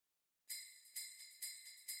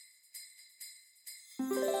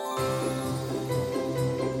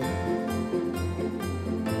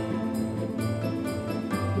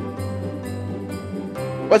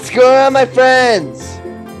What's going on, my friends?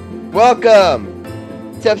 Welcome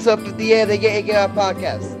to episode 58 of the Get It Out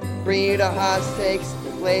podcast, bringing you the hot takes,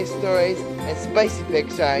 latest stories, and spicy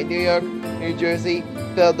picks on New York, New Jersey,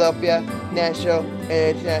 Philadelphia, national,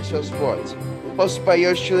 and international sports. Hosted by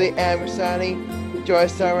yours truly, Adam Rosani,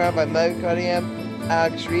 joined around by Mike Cunningham,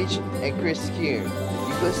 Alex Reach, and Chris Kuhn. You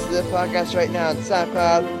can listen to the podcast right now on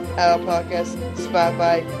SoundCloud, Apple Podcasts,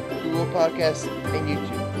 Spotify, Google Podcasts, and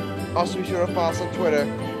YouTube. Also, be sure to follow us on Twitter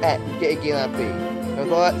at GetAGameOnB.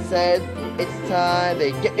 With all that said, it's time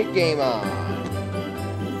to get the game on.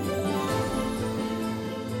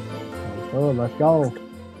 Oh, let's go.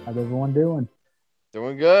 How's everyone doing?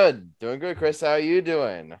 Doing good, Chris. How are you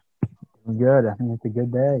doing? I'm good. I think it's a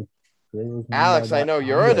good day. Alex, I know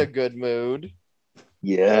you're in a good mood.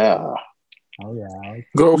 Yeah. Oh yeah.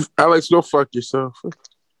 Go, Alex. Go fuck yourself.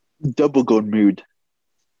 Double good mood.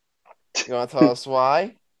 You want to tell us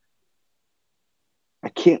why? I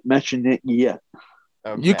can't mention it yet.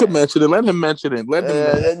 Okay. You can mention it. Let him mention it. Let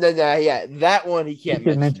him. Yeah, that one he can't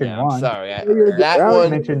mention. Now. One. I'm sorry. That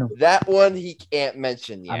that one he can't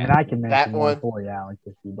mention yet. I mean, I can mention that one for you, Alex,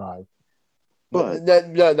 if you buy. But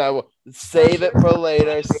no. Save it for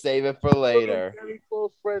later. Save it for later. Very close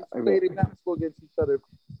friends played basketball against each other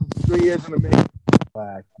for 3 years in the making.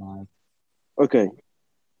 Relax, Mike. okay.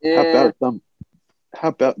 Yeah. How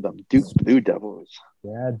about them Duke Blue Devils?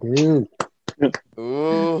 Yeah, dude.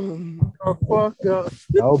 Ooh. Oh, fuck up.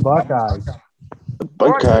 Go Buckeyes.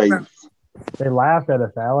 Buckeyes. They laughed at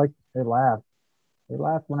us, Alex. They laughed. They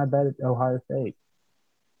laughed when I bet at Ohio State.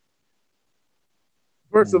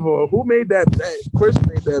 First of all, who made that bet? Chris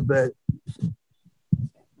made that bet.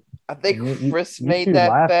 I think Chris You made two that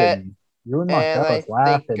laughed bet. at me. You and And Marcellus I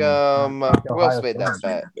laughed think at me. who else made that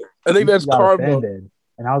bet? I think that's You got Cardinal. offended.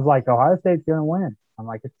 And I was like, Ohio State's going to win. I'm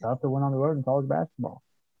like, it's tough to win on the road in college basketball.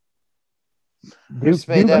 Chris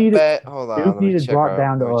made that bet. Hold on. Duke Let me needed check brought our,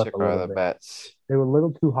 down to let me earth check a our little other bit. bets. They were a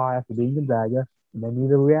little too high after beating Gonzaga, and they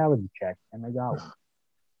needed a reality check, and they got one.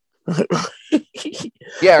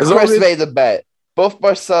 Yeah, As long Chris as- made the bet. Both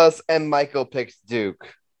Marcellus and Michael picked Duke.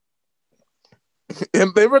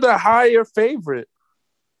 And they were the higher favorite.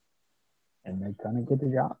 And they couldn't get the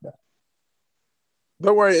job done.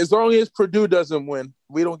 Don't worry. As long as Purdue doesn't win,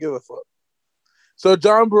 we don't give a fuck. So,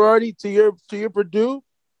 John Berardi, to your Purdue,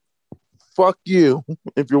 fuck you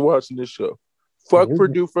if you're watching this show. Fuck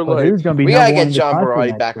Purdue for life. Purdue's gonna be We number gotta one get in the John country Berardi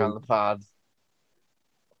next back week. on the pod.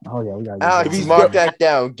 Oh yeah, we gotta. Alex, he's mark good- that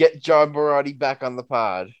down. Get John Berardi back on the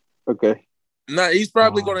pod. Okay. Nah, he's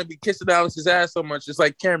probably going to be kissing Alex's ass so much, just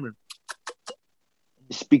like Cameron.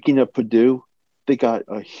 Speaking of Purdue, they got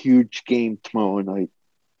a huge game tomorrow night.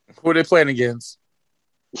 Who are they playing against?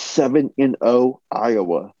 7-0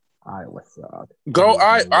 Iowa. Iowa sucked. Go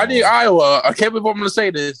I need Iowa. I can't believe I'm going to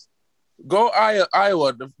say this. Go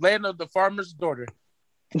Iowa, the land of the farmer's daughter.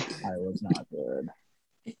 Iowa's not good.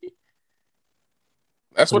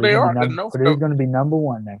 That's what they are. Purdue's gonna be number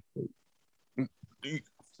one next week.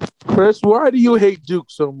 Chris, why do you hate Duke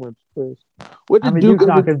so much, Chris? What did Duke?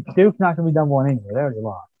 Duke's not gonna be number one anyway. They already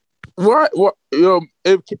lost. Why?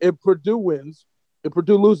 If Purdue wins, if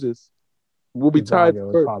Purdue loses, we'll be tied.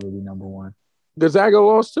 Gonzaga would probably be number one. Gonzaga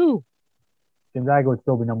lost too. Gonzaga would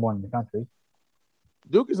still be number one in the country,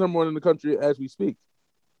 Duke is number one in the country as we speak.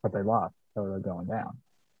 but they lost, so they're going down.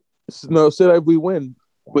 No, say that we win.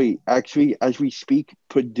 Wait, actually, as we speak,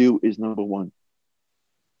 Purdue is number one.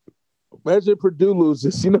 Imagine Purdue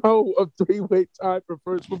loses. You know, a three-way tie for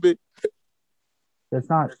first would be. It's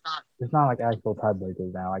not like actual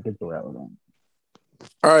tiebreakers now. Like it's irrelevant.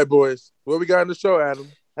 All right, boys. What we got in the show, Adam?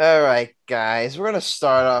 All right, guys. We're gonna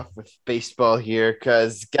start off with baseball here,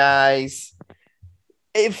 because guys,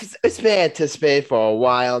 it's been anticipated for a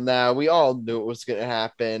while now. We all knew it was gonna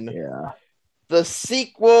happen. Yeah. The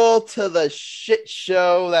sequel to the shit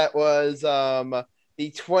show that was the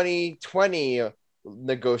 2020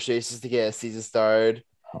 negotiations to get a season started.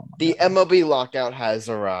 The MLB lockout has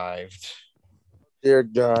arrived. Dear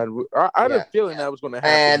God, I had a feeling that was going to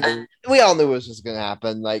happen. And we all knew this was going to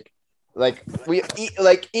happen.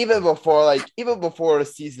 Even before the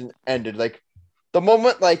season ended, like the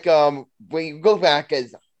moment, when you go back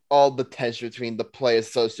as all the tension between the Players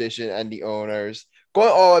Association and the owners, going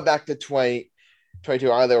all the way back to 2022,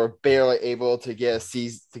 they were barely able to get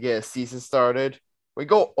a season started. We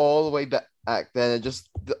go all the way back then, and just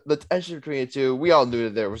the tension between the two. We all knew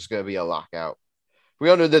that there was going to be a lockout. We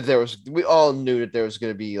all knew that there was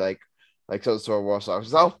going to be like some sort of war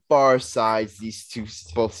stocks. How far sides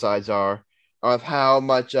both sides are, of how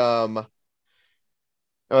much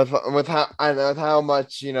with how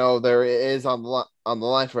much there is on the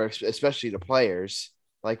line for especially the players.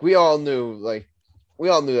 Like we all knew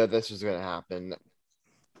that this was going to happen,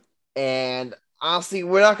 and honestly,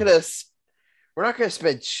 we're not gonna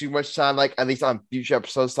spend too much time, like at least on future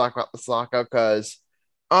episodes, talk about this lockout because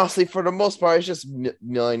honestly, for the most part, it's just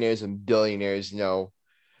millionaires and billionaires,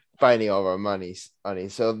 fighting over money.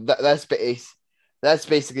 So that's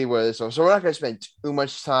basically what it is. So we're not gonna spend too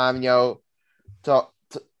much time, to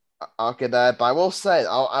okay that. But I will say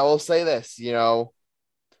this,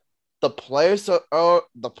 the players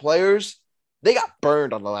they got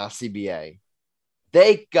burned on the last CBA.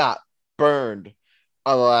 They got burned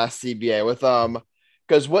on the last CBA with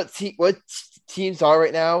because what teams are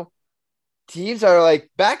right now? Teams are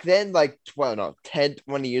like back then, like 10,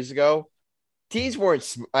 20 years ago. Teams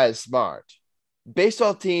weren't as smart.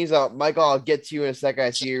 Baseball teams, Michael, I'll get to you in a second. I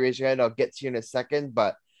see you raise your hand. I'll get to you in a second,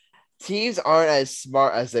 but teams aren't as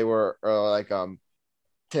smart as they were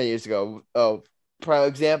 10 years ago. Oh, prime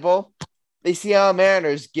example, the Seattle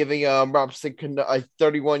Mariners giving Robinson a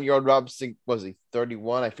 31-year-old Robinson, was he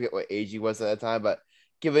 31? I forget what age he was at the time, but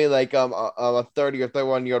giving a 30 or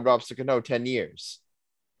 31-year-old Robinson Cano 10 years.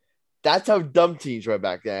 That's how dumb teams were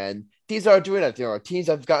back then. Teams are doing that. Teams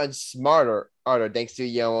have gotten smarter thanks to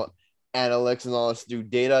analytics and all this new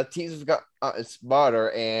data. Teams have gotten smarter,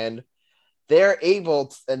 and they're able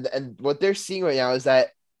to, and what they're seeing right now is that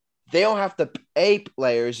they don't have to pay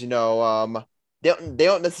players. They don't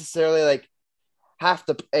necessarily have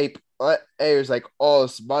to pay players all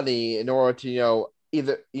this money in order to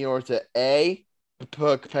either in order to A,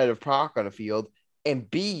 put a competitive product on the field, and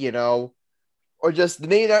B, or just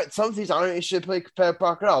maybe some teams I don't even should play competitive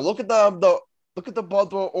product at all. Look at the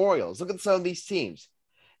Baltimore Orioles. Look at some of these teams.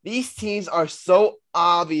 These teams are so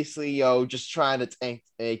obviously just trying to tank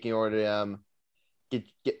in order to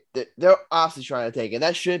they're obviously trying to take, and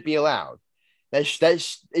that shouldn't be allowed. It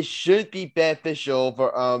should be beneficial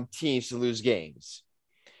for teams to lose games.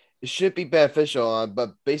 It should be beneficial,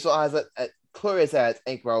 but baseball has clearly has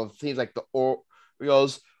tank with teams like the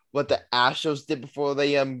Orioles, what the Astros did before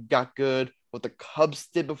they got good, what the Cubs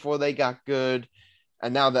did before they got good,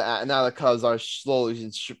 and now the Cubs are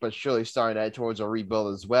slowly but surely starting to head towards a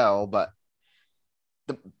rebuild as well. But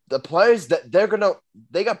the players that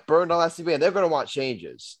they got burned on last season, and they're gonna want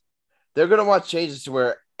changes. They're gonna want changes to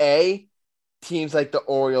where teams like the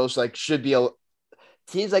Orioles should be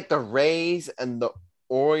teams like the Rays and the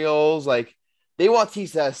Orioles they want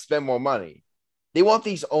teams that spend more money. They want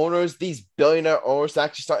these billionaire owners to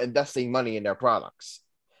actually start investing money in their products.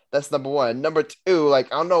 That's number one. Number two, I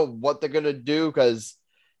don't know what they're gonna do because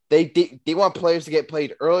they want players to get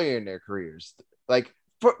played earlier in their careers.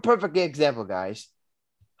 Perfect example, guys.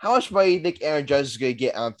 How much money do you think Aaron Judge is gonna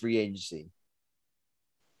get on free agency?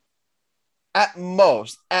 At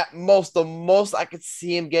most, the most I could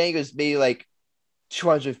see him getting is maybe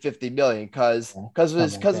 $250 million because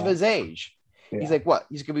of his age. Yeah. He's what?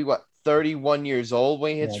 He's gonna be 31 years old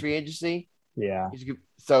when he hits free agency. Yeah.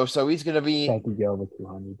 So he's gonna be. I think over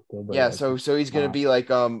 200 still. Yeah. So he's gonna be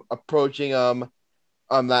approaching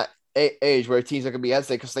that age where teams are gonna be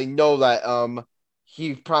hesitant because they know that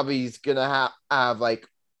he probably is gonna have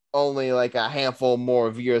only a handful more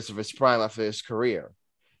of years of his prime after his career.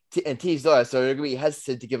 And teams know that, so they're gonna be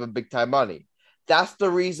hesitant to give him big time money. That's the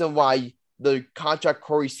reason why the contract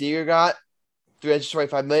Corey Seager got,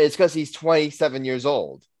 $325 million, is because he's 27 years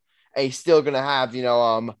old, and he's still gonna have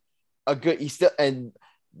a good. He's still, and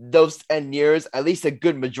those 10 years, at least a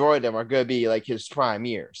good majority of them are gonna be his prime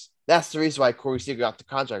years. That's the reason why Corey Seager got the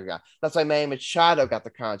contract he got. That's why Manny Machado got the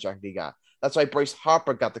contract he got. That's why Bryce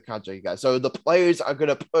Harper got the contract he got. So the players are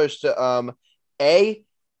gonna push to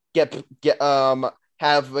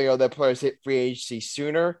have their players hit free agency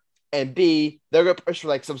sooner, and B, they're gonna push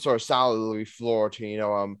for some sort of salary floor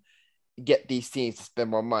to get these teams to spend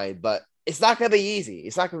more money. But it's not gonna be easy.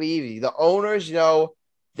 The owners,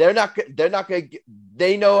 they're not gonna.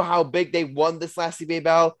 They know how big they won this last CBA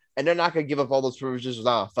battle, and they're not gonna give up all those privileges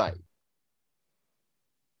without a fight.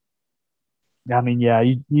 I mean, yeah,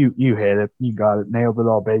 you hit it. You got it. Nailed it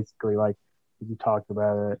all. Basically, you talked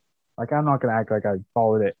about it. I'm not gonna act like I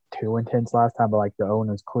followed it too intense last time, but the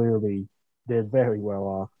owners clearly did very well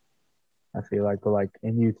off. I feel but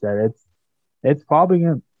and you said it's probably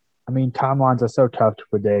gonna. I mean, timelines are so tough to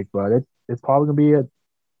predict, but it's probably gonna be a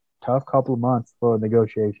tough couple of months for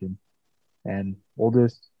negotiation, and we'll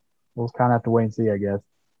just kind of have to wait and see, I guess,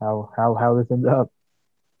 how this ends up.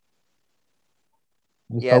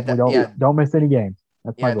 Just hope we don't miss any games.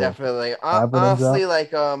 That's my goal. Definitely. Honestly,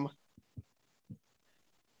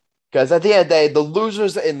 because at the end of the day, the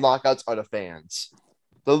losers in lockouts are the fans.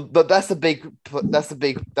 That's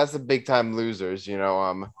the big time losers,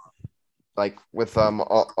 like with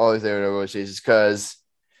all these negotiations, because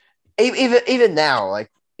even now,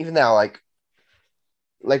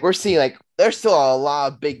 we're seeing like there's still a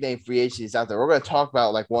lot of big name free agents out there. We're going to talk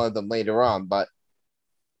about like one of them later on, but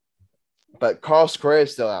Carlos Correa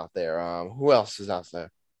is still out there. Who else is out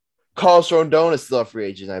there? Carlos Rondon is still a free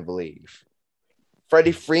agent, I believe.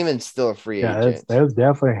 Freddie Freeman's still a free agent. There's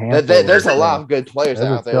definitely a handful. There's a lot of good players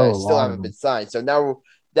out there that still haven't been been signed. So now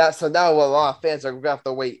a lot of fans are going to have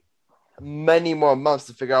to wait many more months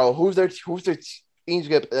to figure out who's their teams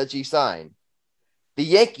going to actually sign. The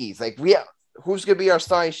Yankees, who's going to be our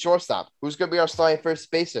starting shortstop? Who's going to be our starting first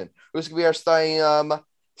baseman? Who's going to be our starting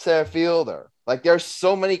center fielder? Like, there's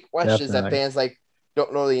so many questions that fans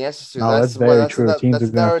don't know the answers to. No, that's very true. Teams are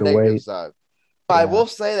going to have to wait. But yeah. I will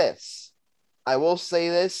say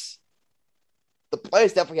this. The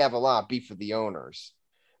players definitely have a lot of beef with the owners.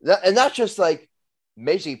 And not just like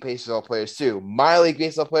Major League Baseball players too. Minor League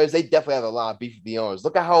Baseball players, they definitely have a lot of beef with the owners.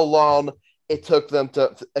 Look at how long it took them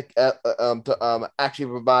to actually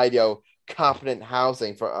provide competent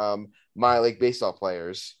housing for minor league baseball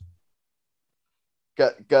players.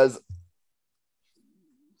 Because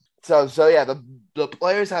so yeah, the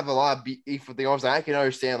players have a lot of beef with the owners. And I can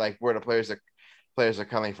understand like where the players are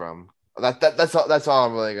coming from. That's all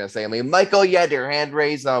I'm really gonna say. I mean, Michael, you had your hand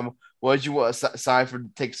raised. What did you sorry for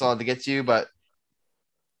take so long to get to you, but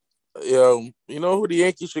you know who the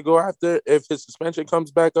Yankees should go after if his suspension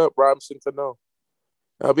comes back up? Robinson Cano.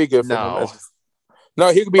 That'll be good for him.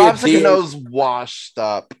 No, he could be Robinson Cano's washed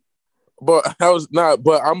up. But I was not.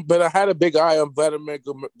 But I had a big eye on Vladimir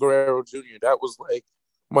Guerrero Jr. That was like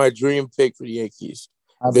my dream pick for the Yankees.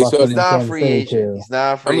 He's not a free agent.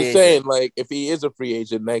 I'm saying, like, if he is a free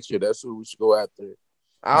agent next year, that's who we should go after.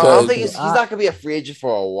 I don't think he's not gonna be a free agent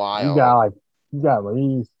for a while. He's got at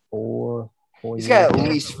least four He's years. got at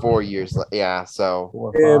least 4 years. Yeah, so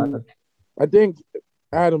 4 or 5. I think,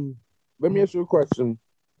 Adam, let me ask you a question.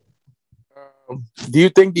 Do you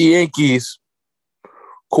think the Yankees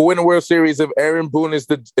could win a World Series if Aaron Boone is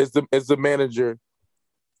the manager?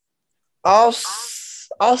 I'll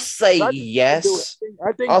say yes.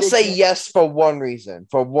 I'll say yes for one reason.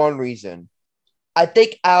 I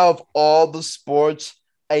think out of all the sports,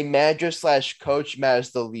 a manager/coach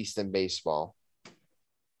matters the least in baseball.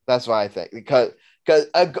 That's what I think. Because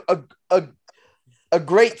a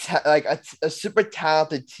great a super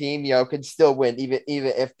talented team, can still win even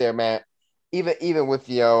if they're even with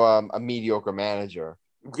a mediocre manager.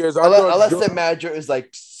 Because unless the manager is like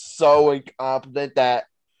so incompetent that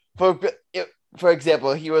for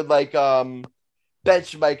example, he would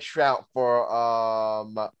bench Mike Trout for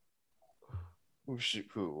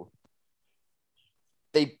who?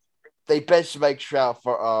 They benched Mike Trout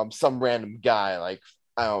for some random guy, like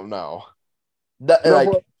I don't know. That's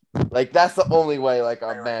the only way a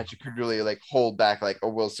manager could really hold back a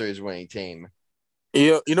World Series winning team.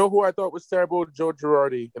 Yeah, you know who I thought was terrible? Joe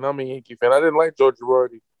Girardi, and I'm a Yankee fan. I didn't like Joe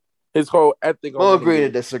Girardi. His whole ethic. We'll agree to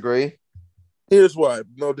disagree. Here's why.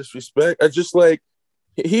 No disrespect. I just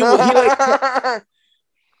he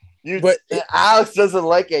but Alex doesn't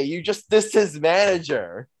like it. You just dissed his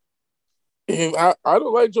manager. I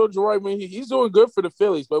don't like Joe Girardi. I mean, he's doing good for the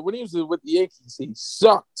Phillies, but when he was with the Yankees, he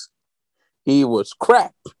sucked. He was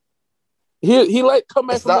crap. He come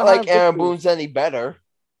back. It's not like Aaron Boone's any better.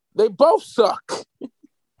 They both suck.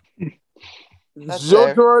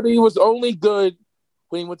 Joe Girardi was only good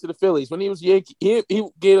when he went to the Phillies. When he was Yankee, he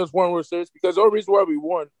gave us one World Series because the only reason why we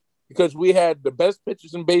won because we had the best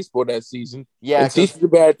pitchers in baseball that season. Yeah, and CC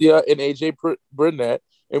Sabathia and AJ Burnett,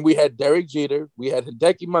 and we had Derek Jeter. We had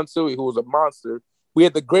Hideki Matsui, who was a monster. We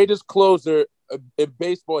had the greatest closer in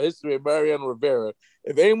baseball history, Mariano Rivera.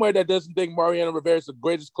 If anyone that doesn't think Mariano Rivera is the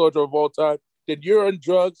greatest closer of all time, then you're on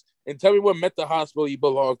drugs. And tell me what mental hospital you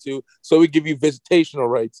belong to, so we give you visitational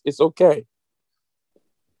rights. It's okay.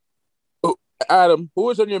 Oh, Adam,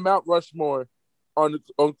 who is on your Mount Rushmore on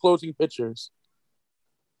closing pitchers?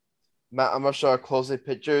 I'm not sure closing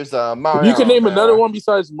pitchers. You can name another one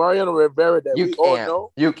besides Mariano Rivera that we all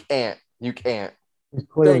know. You can't. He's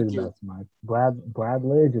clearly the best, Mike. Brad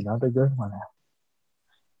Lidge, another good one.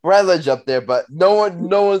 Brad Lidge up there, but no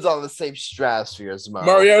one's on the same stratosphere as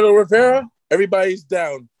Mariano Rivera. Everybody's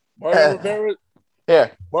down. Mariano Rivera.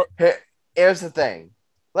 Here, here's the thing.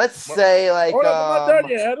 Let's say Hold on, I'm not done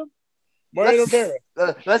yet, Adam. Mariano Rivera.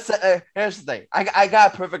 Let's say here's the thing. I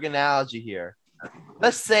got a perfect analogy here.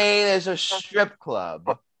 Let's say there's a strip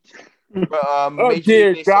club. Oh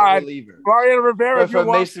dear God, Mariano Rivera for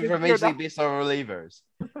Major League Baseball relievers,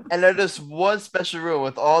 and there's just one special room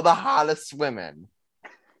with all the hottest women,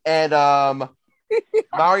 and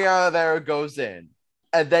Mariano Rivera goes in,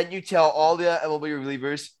 and then you tell all the MLB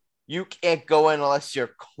relievers you can't go in unless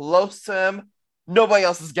you're close to him. Nobody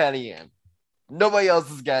else is getting in. So you're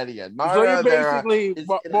basically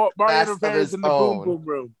Mariano Rivera's in the boom boom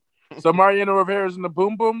room. So Mariano Rivera's in the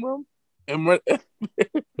boom boom room, and what?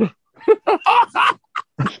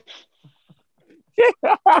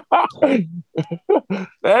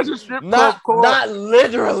 That's a strip club. Not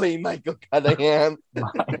literally, Michael Cunningham.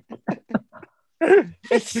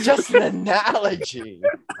 It's just an analogy.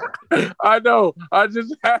 I know. I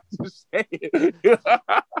just have to say it.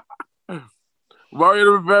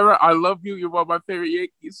 Mario Rivera, I love you. You're one of my favorite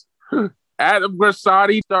Yankees. Adam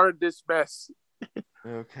Grassati started this mess.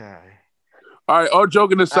 Okay. All right. All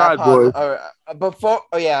joking aside, boys. But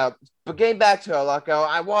getting back to our Lockout,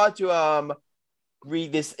 I want to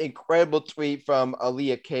read this incredible tweet from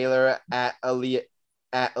Aaliyah Kaler at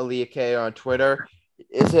Aaliyah Kaler on Twitter.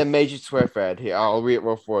 It's a major Twitter thread here. I'll read it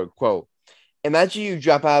real forward. Quote: Imagine you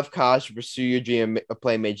drop out of college to pursue your dream of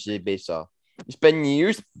playing Major League Baseball. You spend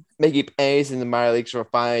years making pennies in the minor leagues for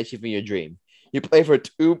finally achieving your dream. You play for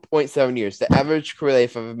 2.7 years, the average career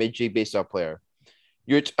life of a Major League Baseball player.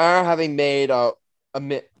 You retire having made $1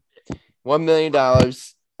 million,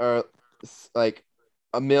 or like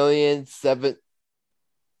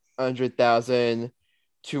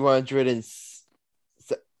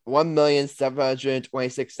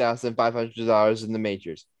 $1,726,500 in the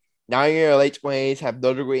majors. Now you're in your late 20s, have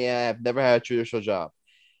no degree, and have never had a traditional job.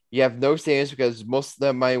 You have no savings because most of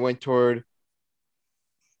the money went toward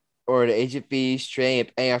the agent fees, training,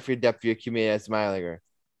 and paying off your debt you accumulated as a minor leaguer.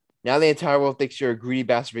 Now the entire world thinks you're a greedy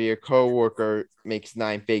bastard, but your co-worker makes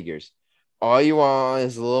 9 figures. All you want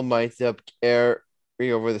is a little money to carry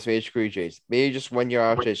over the major career days. Maybe just 1 year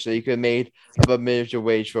off so you could have made above minimum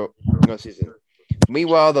wage for one season.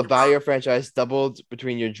 Meanwhile, the value of franchise doubled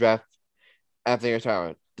between your draft after your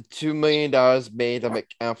retirement. The $2 million made them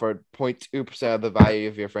account for 0.2% of the value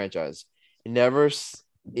of your franchise. You never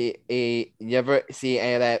see any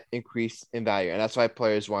of that increase in value, and that's why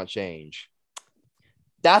players want change.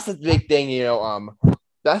 That's the big thing,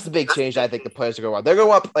 that's the big change I think the players are going to want. They're going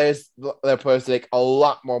to want their players to make a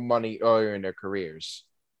lot more money earlier in their careers.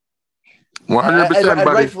 100%,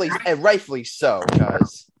 buddy. And rightfully so,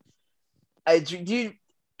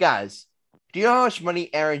 guys. Do you know how much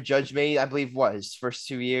money Aaron Judge made? I believe his first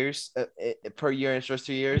 2 years per year in his first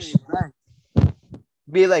 2 years.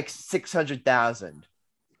 Be like $600,000.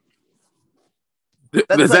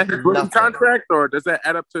 Is that his rookie contract, or does that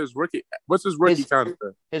add up to his rookie? What's his rookie contract?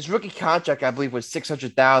 His rookie contract, I believe, was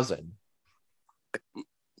 $600,000.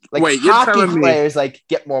 Wait, hockey players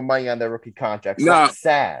get more money on their rookie contracts. No, that's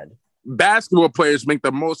sad. Basketball players make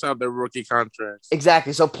the most out of their rookie contracts.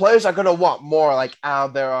 Exactly. So players are gonna want more out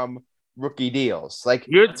of their rookie deals.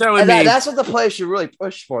 You're telling me that's what the players should really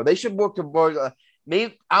push for. They should work more.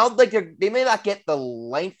 Maybe I don't think they may not get the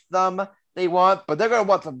length they want, but they're gonna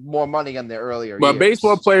want more money on their earlier. But years.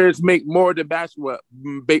 Baseball players make more than basketball.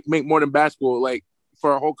 Make more than basketball,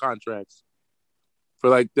 for whole contracts,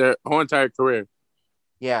 for their whole entire career.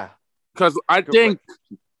 Yeah. Because I think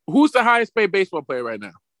who's the highest paid baseball player right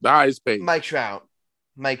now? The highest paid. Mike Trout.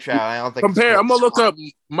 I don't think. I'm gonna look up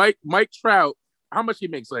Mike Trout. How much he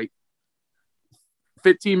makes?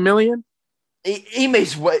 $15 million. He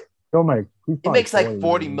makes what? He makes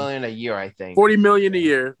 $40 million a year, I think. $40 million a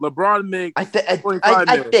year. LeBron makes. I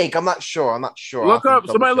think. I'm not sure. Look up.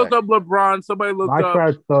 Somebody look up LeBron. Somebody look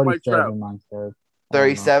up Mike Trout.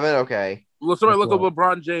 37. Okay. Well, somebody look up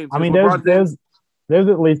LeBron James. I mean, there's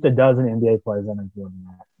at least a dozen NBA players that are doing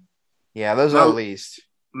that. Yeah, those are at least.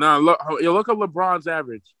 No, look up LeBron's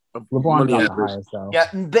average. LeBron's not the highest, though. Yeah,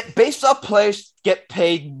 baseball players get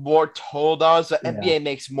paid more total dollars, but NBA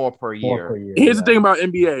makes more per year. Here's the thing about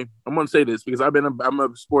NBA. I'm going to say this because I'm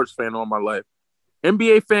a sports fan all my life.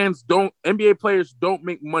 NBA players don't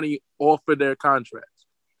make money off of their contracts.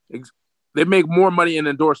 They make more money in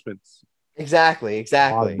endorsements. Exactly.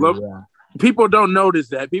 People don't notice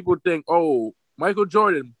that. People think, oh, Michael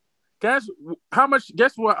Jordan. Guess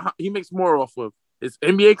what he makes more off of? His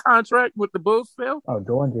NBA contract with the Bulls still? Oh,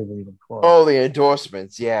 Jordan did even close. Oh, the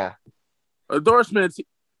endorsements, yeah. Endorsements.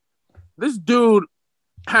 This dude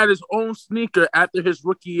had his own sneaker after his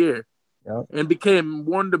rookie year and became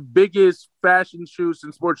one of the biggest fashion shoes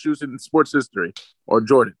and sports shoes in sports history, or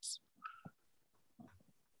Jordans.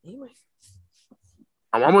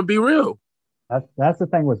 I'm gonna be real. That's the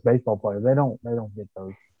thing with baseball players. They don't get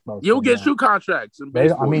those. You'll get shoe contracts in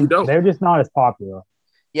baseball. They're just not as popular.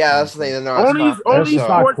 Yeah, that's the thing. Only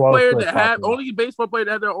sports player only baseball player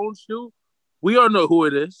that have their own shoe. We all know who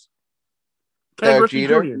it is. Ken Griffey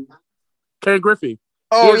Jr. Ken Griffey.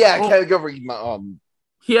 Oh yeah, category.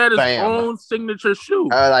 He had his Bam. own signature shoe.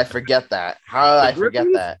 How did I forget that? How did I forget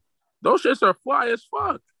Grippies? that? Those shits are fly as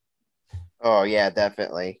fuck. Oh yeah,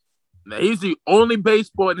 definitely. Now, he's the only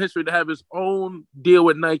baseball in history to have his own deal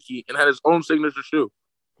with Nike and had his own signature shoe.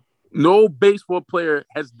 No baseball player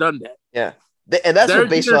has done that. Yeah. And that's Derek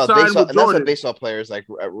what Jeter signed with and that's what Jordan. baseball players like.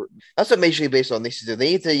 That's what Major League Baseball needs to do.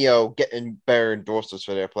 They need to, get in better endorsements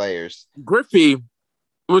for their players. Griffey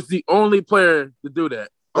was the only player to do that.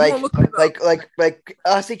 I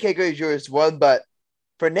see Keiko Jr. is one, but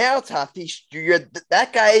for now, Tatis Jr.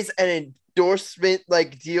 That guy's an endorsement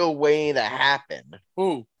deal waiting to happen.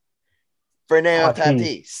 Who? For now,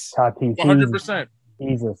 Tatis. 100%.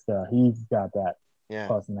 He's a star. He's got that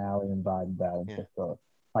personality and vibe about him. So,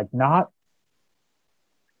 not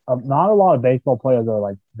a lot of baseball players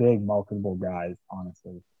are big, marketable guys,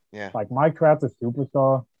 honestly. Yeah. Mike Trout's a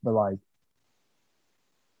superstar, but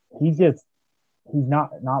he's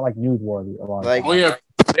not newsworthy a lot of times. Oh yeah.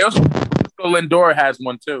 They also Lindor has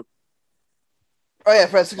one too. Oh yeah,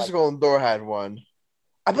 Francisco Lindor had one.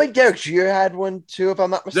 I believe Derek Jeter had one too, if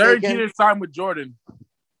I'm not mistaken. Derek Jeter signed with Jordan.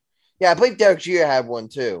 Yeah, I believe Derek Jeter had one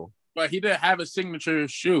too. But he didn't have a signature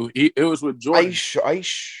shoe. It was with Jordan.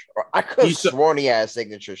 I could have sworn he had a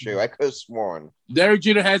signature shoe. I could have sworn. Derek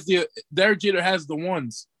Jeter has the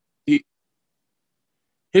ones.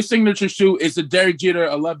 His signature shoe is the Derek Jeter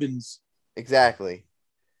 11s. Exactly.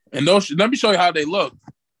 And those, let me show you how they look.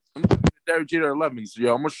 I'm looking at Derek Jeter 11s.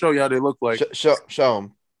 Yo, I'm gonna show you how they look like. Show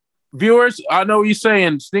them. Viewers, I know what you're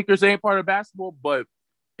saying. Sneakers ain't part of basketball, but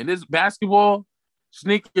in this basketball,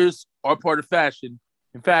 sneakers are part of fashion.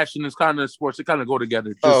 And fashion is kind of sports. They kind of go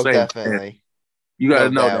together. Just saying. Definitely. You got to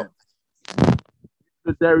know that.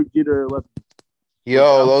 The Derek Jeter 11.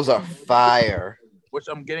 Yo, those are fire. Which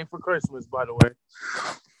I'm getting for Christmas, by the way.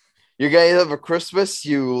 You're getting them for Christmas,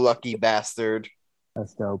 you lucky bastard.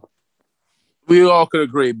 That's dope. We all could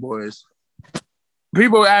agree, boys.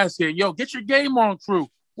 People are asking, yo, get your game on, crew.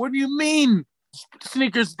 What do you mean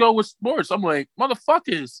sneakers go with sports? I'm like,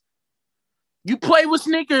 motherfuckers. You play with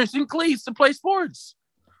sneakers and cleats to play sports.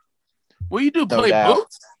 What you do, play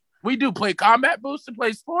boots? We do play combat boots to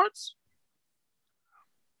play sports?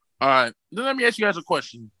 All right. Then let me ask you guys a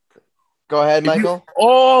question. Go ahead, Michael.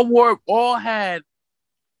 All had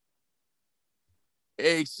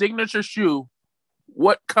a signature shoe.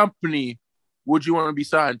 What company would you want to be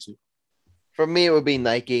signed to? For me, it would be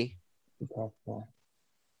Nike.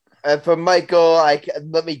 And for Michael,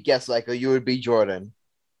 let me guess, Michael, you would be Jordan.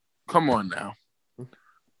 Come on now.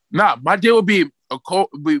 Nah, my deal would be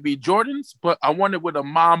Jordans, but I want it with a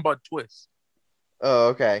Mamba twist. Oh,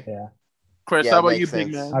 okay. Yeah. Chris, how about you,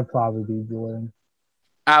 big man? I'd probably be Jordan.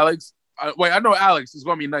 Alex? I know Alex is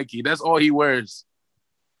going to be Nike. That's all he wears.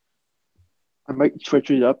 I might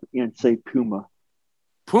switch it up and say Puma.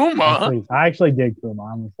 Puma? I actually dig Puma.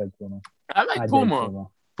 I almost said Puma. I like Puma.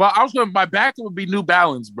 But my back would be New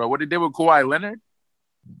Balance, bro. What they did with Kawhi Leonard?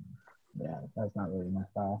 Yeah, that's not really my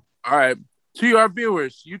style. All right. To our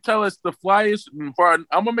viewers, you tell us the flyest. I'm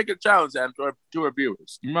going to make a challenge to our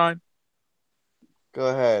viewers. You mind? Go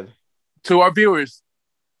ahead. To our viewers,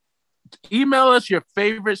 email us your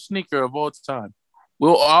favorite sneaker of all time.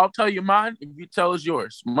 I'll tell you mine if you tell us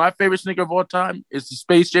yours. My favorite sneaker of all time is the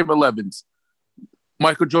Space Jam 11s.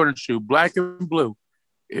 Michael Jordan shoe, black and blue.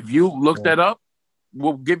 If you look that up,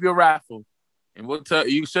 we'll give you a raffle. And we'll tell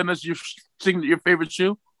you, send us your favorite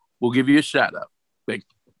shoe, we'll give you a shout out. Thank you.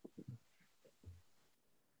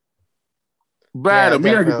 But we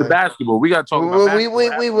gotta get to basketball. We gotta talk about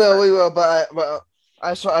basketball. We will. But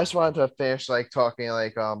I just wanted to finish talking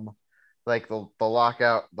the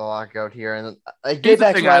lockout here, and I get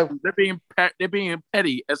back to they're being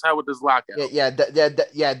petty as how with this lockout. Yeah,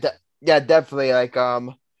 definitely.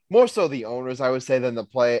 More so the owners, I would say, than the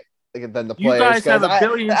players. You guys have $1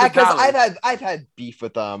 billion. I've had beef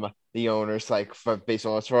with the owners for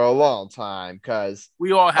baseball for a long time because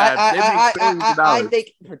we all have. I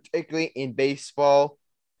think particularly in baseball,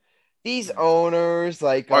 these owners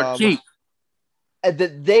are cheap.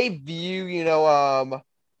 They view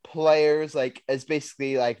players as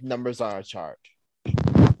basically numbers on a chart.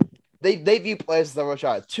 They view players as numbers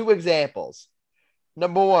on a chart. 2 examples.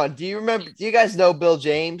 Number 1, do you guys know Bill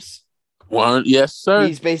James? One, yes, sir.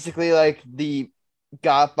 He's basically the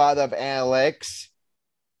godfather of analytics.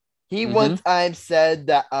 He one time said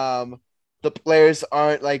that the players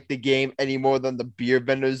aren't the game any more than the beer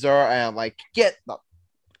vendors are, and I'm like, get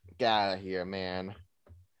out of here, man.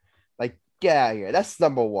 Get out of here. That's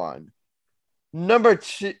number 1. Number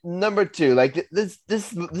two, this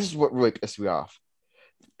is what really pissed me off,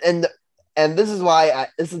 and this is why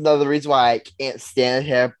this is another reason why I can't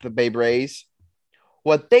stand the Bay Rays.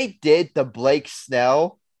 what they did to Blake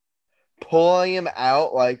Snell, pulling him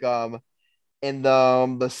out like in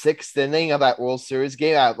the sixth inning of that World Series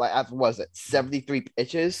game at like after was it 73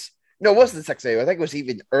 pitches? No, it wasn't the sixth inning. I think it was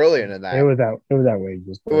even earlier than that. It was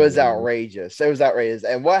outrageous. It was outrageous. It was outrageous.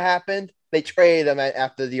 And what happened? They traded him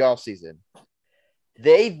after the offseason.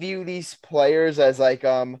 They view these players as like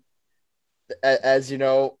as you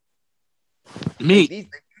know, me.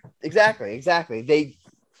 Exactly.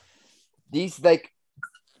 These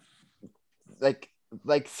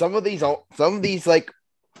like some of these like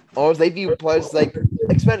they view players like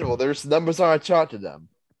expendable. Their numbers aren't chart to them.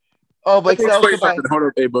 Oh, like Hold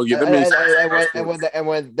on, hey, Boogie. And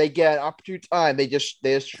when they get an opportune time, they just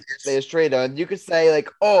trade them. And you could say like,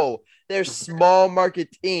 oh, they're small market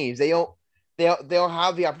teams. They don't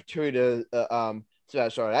have the opportunity to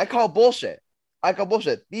sorry. I call bullshit.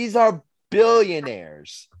 These are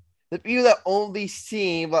billionaires. The people that own these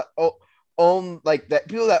teams, own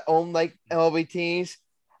MLB teams,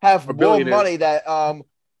 have more money that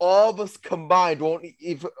all of us combined won't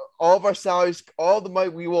even, all of our salaries, all the money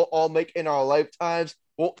we will all make in our lifetimes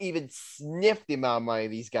won't even sniff the amount of money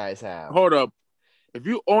these guys have. Hold up. If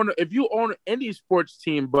you own any sports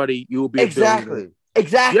team, buddy, you will be a billionaire.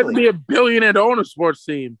 Exactly. You have to be a billionaire to own a sports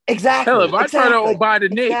team. Exactly. Hell, if I try to buy the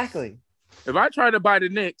Knicks, if I try to buy the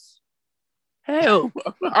Knicks, hell,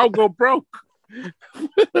 I'll go broke. No.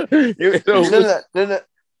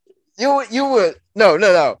 You would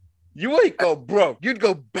no. You wouldn't go broke. You'd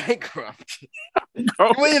go bankrupt. You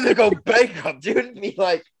wouldn't even go bankrupt. You'd be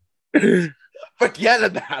like, forget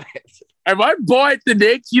about it. If I bought the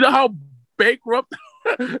Knicks, you know how bankrupt,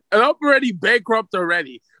 and I'm already bankrupt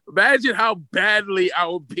already. Imagine how badly I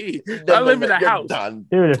would be. I live in a house.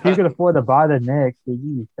 Dude, if you could afford to buy the Knicks,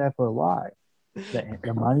 you'd be set for life.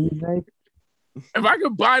 The money you make. If I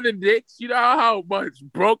could buy the Knicks, you know how much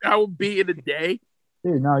broke I would be in a day?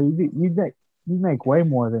 Dude, no, you make way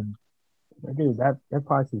more than. Dude, that'd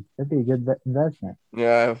be a good investment.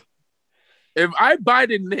 Yeah. If I buy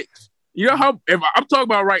the Knicks, you know how if I'm talking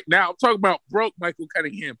about right now, I'm talking about broke Michael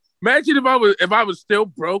Cunningham. Imagine if I was still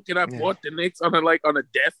broke and I bought the Knicks on a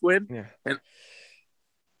death win, and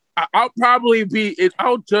I'll probably be.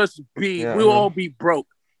 I'll just be. We'll all be broke.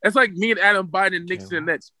 That's like me and Adam buying the Knicks and the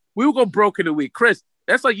Nets. We will go broke in a week. Chris,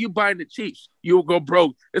 that's like you buying the Chiefs. You will go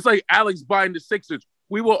broke. It's like Alex buying the Sixers.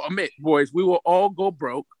 We will boys. We will all go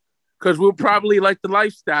broke. Because we'll probably like the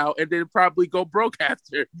lifestyle and then probably go broke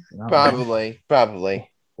after. Probably.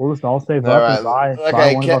 We'll just all save up and buy.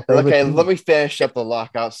 Okay, let me finish up the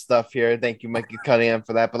lockout stuff here. Thank you, Mikey Cunningham,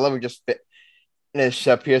 for that. But let me just finish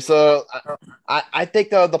up here. So I think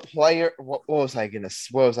the player. What was I gonna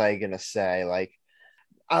say? Like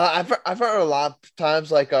I've heard a lot of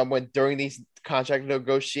times like when during these contract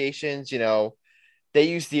negotiations, you know, they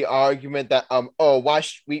use the argument that why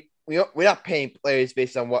should we're not paying players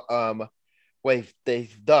based on what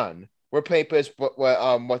they've done. We're paying players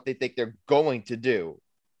what they think they're going to do.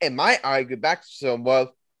 And my argument back to them,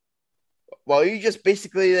 well, you just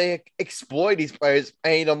basically exploit these players,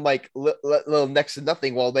 paying them like little next to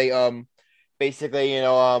nothing while they basically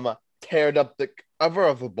teared up the cover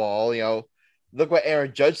of the ball. You know, look what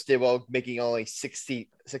Aaron Judge did while making only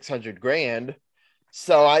 $600,000.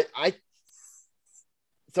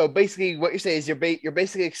 So basically, what you're saying is you're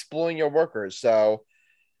basically exploiting your workers. So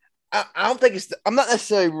I don't think I'm not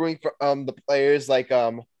necessarily rooting for the players like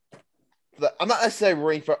I'm not necessarily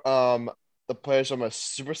rooting for the players from a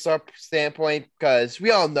superstar standpoint, because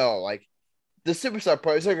we all know like the superstar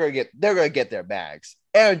players they're gonna get their bags.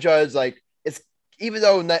 Aaron Judge, like, it's even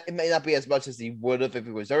though it may not be as much as he would have if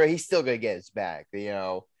he was there, he's still gonna get his bag. You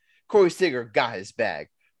know, Corey Seager got his bag.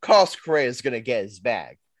 Carlos Correa is gonna get his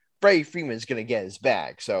bag. Freddie Freeman is gonna get his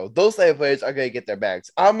bag. So those type of players are gonna get their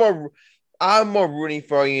bags. I'm more rooting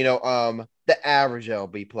for the average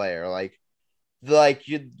LB player,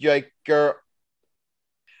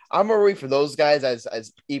 I'm more rooting for those guys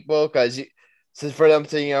as people, because for them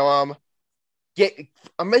to I'm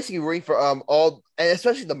basically rooting for all, and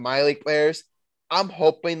especially the minor league players. I'm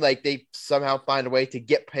hoping like they somehow find a way to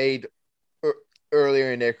get paid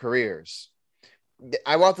earlier in their careers.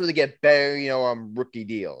 I want them to get better, rookie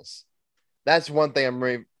deals. That's one thing I'm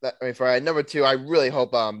rooting for. Number two, I really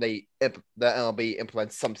hope the MLB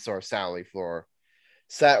implements some sort of salary floor,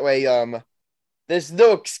 so that way there's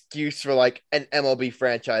no excuse for like an MLB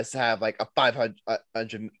franchise to have like a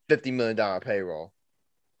 $550 million payroll.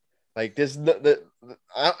 Like there's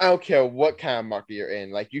I don't care what kind of market you're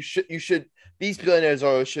in. Like you should these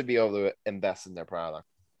billionaires should be able to invest in their product.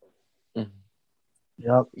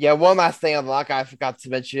 Yep. Yeah, one last thing on the lockout I forgot to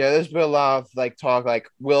mention. There's been a lot of like talk, like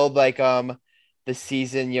will like the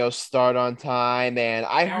season, start on time. And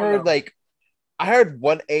I heard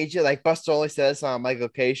one agent, like Buster only said this on Michael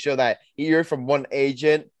K's show, that he heard from one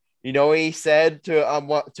agent. You know what he said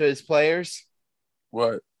to his players?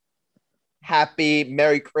 What? Happy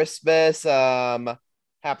Merry Christmas,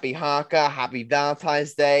 Happy Hanukkah, Happy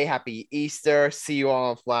Valentine's Day, Happy Easter. See you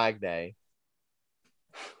all on Flag Day.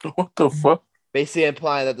 What the fuck? Basically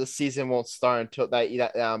implying that the season won't start until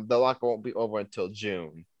the locker won't be over until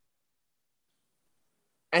June.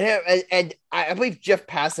 And I believe Jeff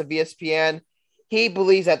Pass of ESPN, he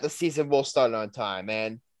believes that the season will start on time.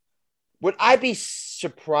 And would I be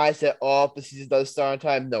surprised at all if the season does start on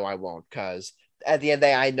time? No, I won't, because at the end of the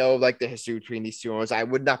day, I know like the history between these two owners. I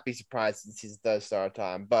would not be surprised if the season does start on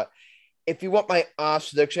time. But if you want my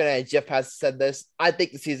honest prediction, and Jeff has said this, I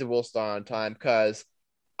think the season will start on time because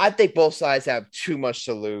I think both sides have too much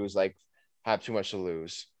to lose. I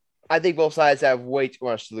think both sides have way too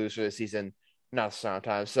much to lose for the season, not start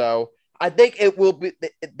on time. So I think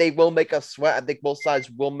they will make us sweat. I think both sides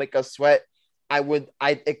will make us sweat. I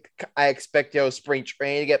expect spring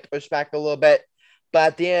training to get pushed back a little bit, but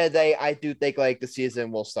at the end of the day, I do think like the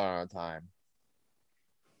season will start on time.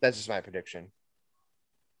 That's just my prediction.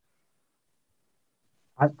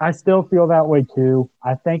 I still feel that way too.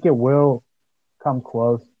 I think it will come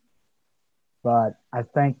close, but I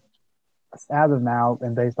think as of now,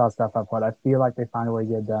 and based on stuff I've heard, I feel like they find a way to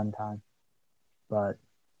get it done in time. But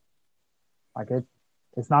like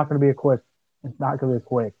it's not going to be a quick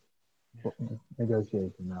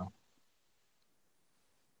negotiation now.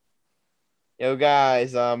 Yo,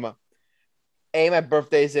 guys, my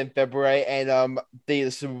birthday's in February, and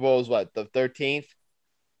the Super Bowl is what, the 13th?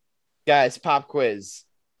 Guys, pop quiz.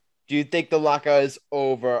 Do you think the lockout is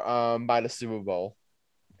over by the Super Bowl?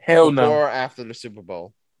 Hell no. Before or after the Super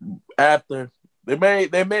Bowl? After. They may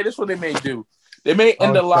this what they may do. They may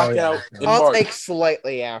end the lockout in I'll March. take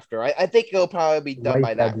slightly after. I think it'll probably be done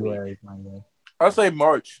by that week. I'll say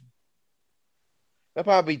March. It'll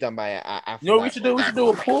probably be done by after. We should do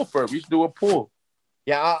a poll first. We should do a poll.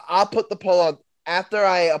 Yeah, I'll put the poll on after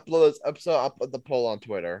I upload this episode. I'll put the poll on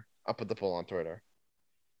Twitter.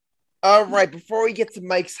 All right, before we get to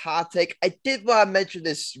Mike's hot take, I did want to mention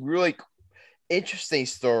this really interesting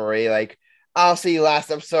story. Like, obviously, last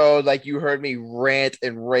episode, like you heard me rant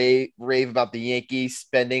and rave about the Yankees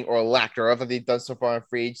spending or lack thereof they've done so far in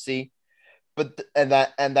free agency. But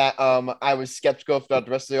I was skeptical throughout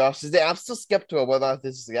the rest of the offseason. I'm still skeptical whether or not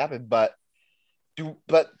this is going to happen. But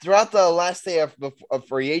throughout the last day of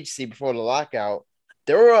free agency before the lockout,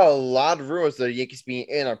 there were a lot of rumors of the Yankees being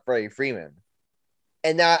in on Freddie Freeman.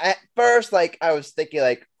 And now, at first, like I was thinking,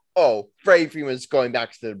 like, oh, Freddie Freeman's going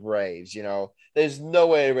back to the Braves. There's no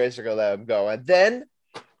way the Braves are going to let him go. And then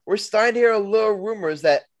we're starting to hear little rumors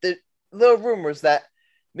that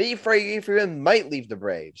maybe Freddie Freeman might leave the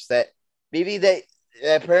Braves. That maybe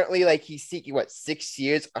apparently like he's seeking 6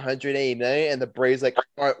 years, $180 million, and the Braves like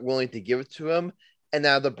aren't willing to give it to him. And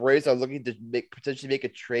now the Braves are looking to potentially make a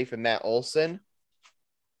trade for Matt Olson.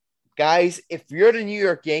 Guys, if you're the New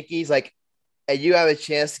York Yankees, and you have a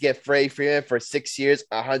chance to get Freddie Freeman for 6 years,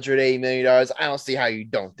 $180 million, I don't see how you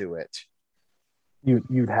don't do it.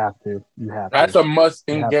 You'd have to. That's a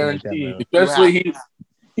must-in guarantee. Especially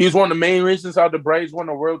he's one of the main reasons how the Braves won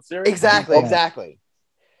the World Series. Exactly.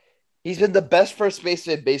 He's been the best first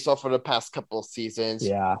baseman in baseball for the past couple of seasons.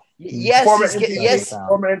 Yeah. Former MVP.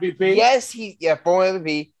 Former MVP.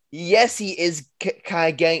 Yes, he is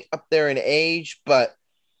kind of getting up there in age, but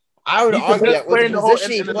I would argue that with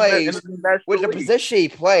the position he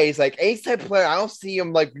plays, like any type of player, I don't see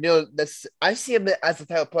him I see him as the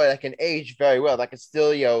type of player that can age very well, that can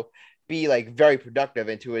still, be very productive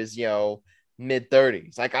into his,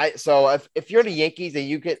 mid-30s. So if you're the Yankees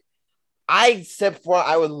and I said before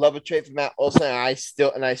I would love a trade for Matt Olson,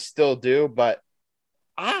 and I still do, but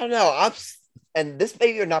I don't know. And this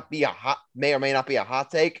may or may not be a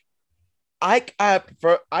hot take. Of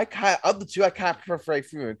the two, I kind of prefer Freddie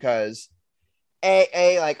Freeman because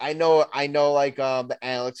I know the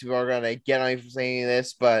analytics are gonna get on me for saying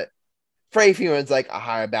this, but Freddie Freeman's a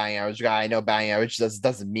higher batting average guy. I know batting average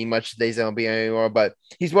doesn't mean much today's MLB anymore, but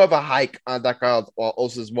he's more of a hike on that guy, while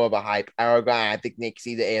Olson's more of a hype arrow guy. I think Nick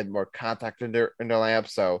see they add more contact in their lineup,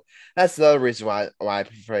 so that's the other reason why I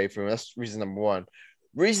prefer Freddie Freeman. That's reason number one.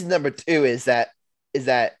 Reason number two is that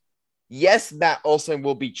yes, Matt Olson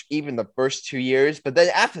will be even the first 2 years, but then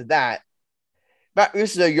after that, Matt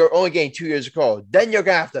Olson, you're only getting 2 years of call. Then you're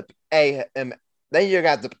gonna have to pay him. Then you're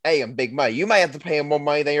gonna have to pay him big money. You might have to pay him more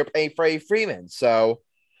money than you're paying Freddie Freeman. So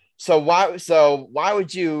why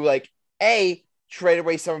would you trade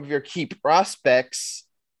away some of your key prospects?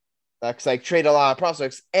 Trade a lot of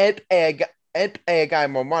prospects and pay and pay a guy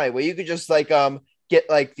more money. Where you could just get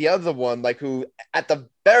like the other one, like who at the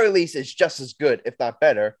very least is just as good, if not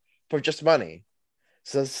better, for just money.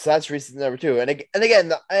 So that's reason number two. And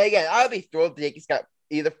again, I'll be thrilled if the Yankees got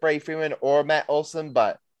either Freddie Freeman or Matt Olson.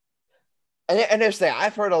 But and they're saying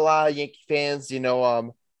I've heard a lot of Yankee fans,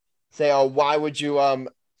 say, "Oh, why would you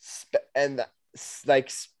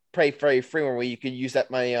pay Freddie Freeman when you could use that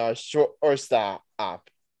money short or stop?"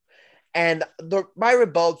 And my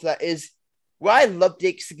rebuttal to that is, would I love the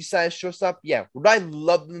Yankees to sign a shortstop? Yeah. Would I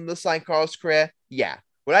love them to sign Carlos Correa? Yeah.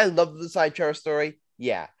 Would I love them to sign Trevor Story?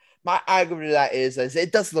 Yeah. My argument to that is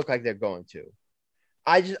it doesn't look like they're going to.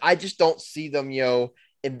 I just don't see them,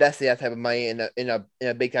 investing that type of money in a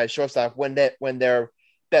big time shortstop when their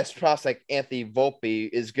best prospect Anthony Volpe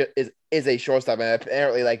is a shortstop, and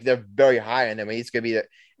apparently like they're very high on him, and he's gonna be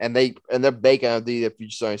and they're banking on the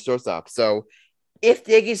future starting shortstop. So if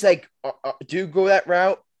the Yankees do go that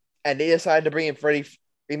route and they decide to bring in Freddie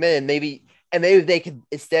Freeman, and maybe they can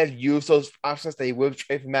instead use those options they would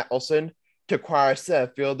trade for Matt Olson to acquire a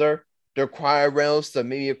center fielder, to acquire Reynolds, to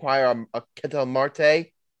maybe acquire a Ketel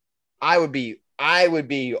Marte, I would be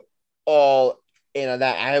all in on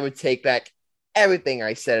that. I would take back everything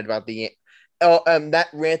I said about that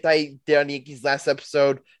rant I did on the Yankees last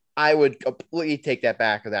episode. I would completely take that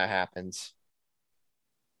back if that happens.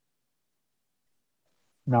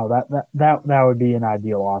 No, that would be an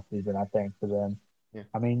ideal offseason, I think, for them. Yeah.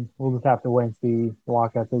 I mean, we'll just have to wait and see the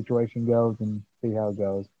lockout situation goes and see how it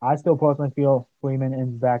goes. I still personally feel Freeman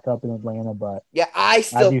ends back up in Atlanta, but yeah, I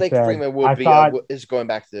still think Freeman is going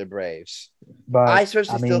back to the Braves. But I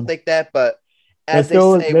especially still think that, but as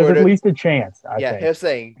there's at least a chance. I think.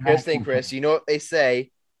 Here's the thing, Chris. You know what they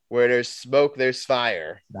say: where there's smoke, there's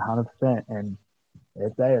fire. 100%, and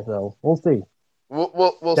it's there, so we'll see.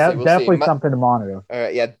 We'll see. Definitely something to monitor. All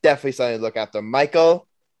right, yeah, definitely something to look after. Mike,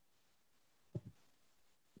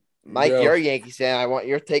 you're a Yankees fan. I want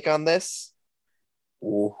your take on this.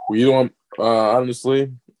 You don't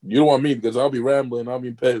honestly, you don't want me because I'll be rambling. I'll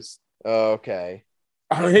be pissed. Okay.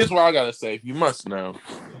 Here's what I gotta say. You must know.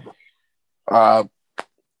 Hal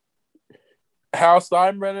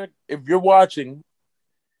Steinbrenner, if you're watching,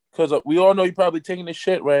 because we all know you're probably taking a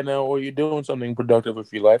shit right now, or you're doing something productive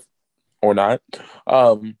with your life, or not.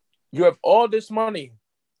 You have all this money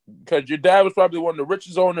because your dad was probably one of the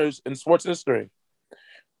richest owners in sports history.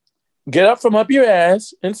 Get up from up your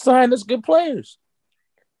ass and sign us good players.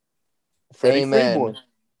 Freddie Freeborn,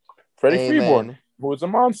 who is a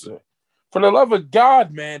monster. For the love of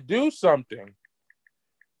God, man, do something.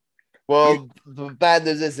 Well, the bad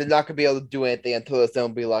news is they're not going to be able to do anything until this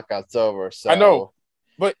MLB lockout's over. So I know,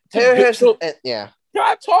 but yeah. Can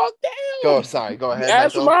I talk down? Go ahead.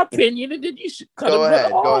 Ask for my opinion, and then you should cut Go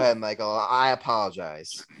ahead, Michael. I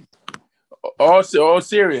apologize. All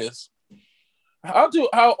serious. How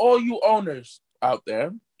all you owners out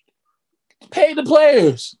there pay the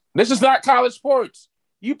players? This is not college sports.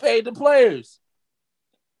 You pay the players.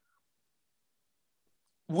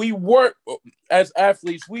 We work as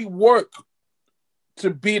athletes. We work to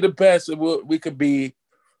be the best we could be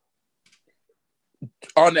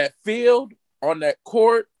on that field, on that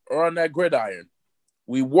court, or on that gridiron.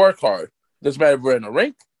 We work hard. Doesn't matter if we're in a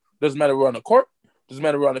rink. Doesn't matter if we're on a court. Doesn't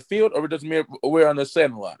matter if we're on the field, or it doesn't matter if we're on the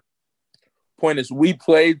sand lot. Point is, we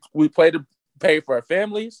play to pay for our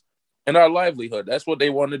families and our livelihood. That's what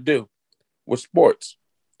they want to do with sports.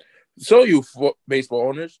 So you baseball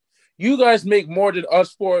owners, you guys make more than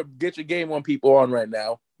us for Get Your Game On people on right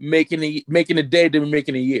now, making a day to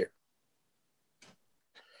making a year.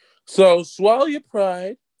 So swallow your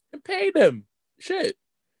pride and pay them. Shit.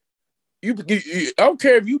 I don't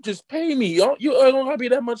care if you just pay me. You don't have to be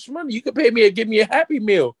that much money. You can pay me and give me a Happy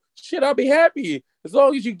Meal. Shit, I'll be happy as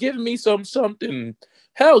long as you give me something.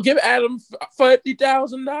 Hell, give Adam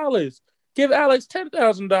 $50,000. Give Alex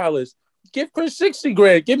 $10,000. Give Chris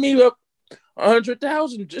 $60,000. Give me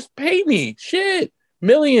 $100,000. Just pay me. Shit,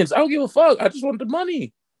 millions. I don't give a fuck. I just want the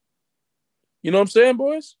money. You know what I'm saying,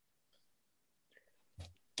 boys?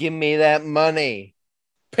 Give me that money.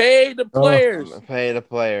 Pay the players. Pay the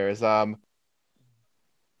players.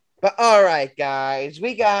 But all right, guys,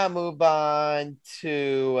 we gotta move on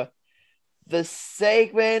to the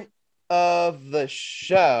segment of the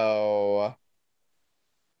show.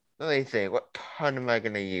 Let me think. What pun am I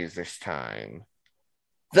gonna use this time?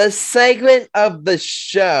 The segment of the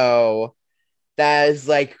show that is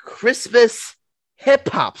like Christmas hip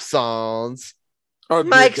hop songs.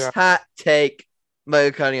 Mike's hot take.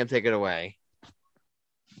 Michael Cunningham, take it away.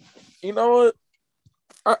 You know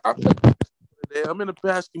what? I'm in a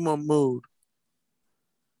basketball mood.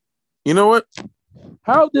 You know what?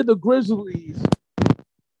 How did the Grizzlies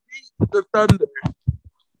beat The Thunder.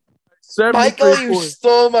 73 Michael, you points.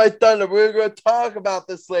 stole my thunder. We're going to talk about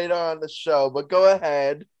this later on the show, but go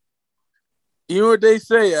ahead. You know what they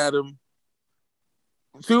say, Adam?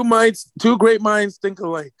 Two great minds think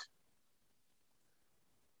alike.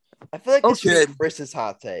 I feel like this should be Chris's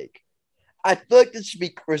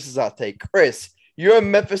hot take. Chris, you're a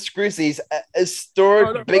Memphis Grizzlies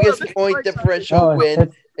historic biggest point differential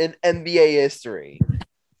win in NBA history.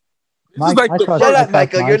 Shut up,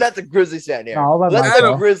 Michael. You're not the Grizzlies fan here. No, Let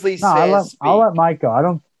the Grizzlies fans speak. I'll let Mike go. I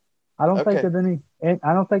don't think there's any.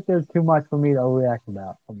 I don't think there's too much for me to overreact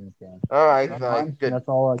about from this game. All right, fine. Good. That's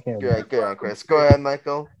all I care about. Good, Chris. Go ahead,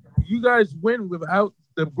 Michael. You guys win without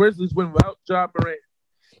the Grizzlies win without John Morant.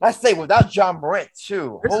 I say without John Morant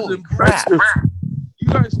too. This Holy is impressive. crap! You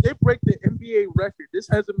guys, they break the NBA record. This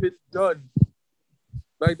hasn't been done.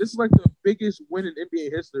 Like this is like the biggest win in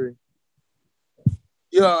NBA history.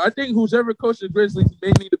 Yeah, I think who's ever coached the Grizzlies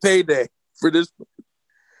may need a payday for this.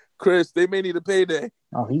 Chris, they may need a payday.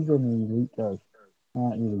 Oh, he's an elite coach.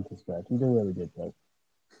 Not elite to stretch. He's a really good coach.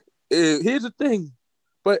 Here's the thing,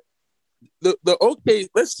 but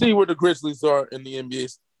let's see where the Grizzlies are in the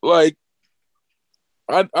NBA. Like,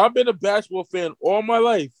 I've been a basketball fan all my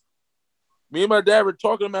life. Me and my dad were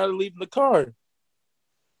talking about it leaving the car.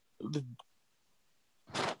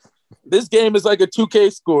 This game is like a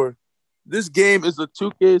 2K score. This game is a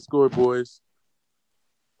 2K score, boys.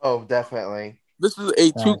 Oh, definitely. This is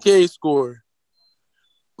a 2K score.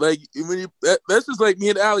 Like this is like me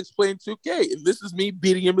and Alex playing 2K, and this is me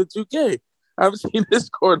beating him in 2K. I haven't seen this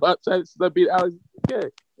score a lot of times since I beat Alex in 2K.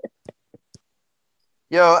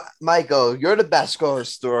 Yo, Michael, you're the basketball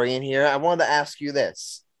historian here. I wanted to ask you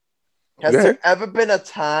this: Has there ever been a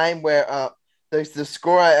time where there's the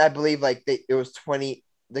score? I believe it was 20.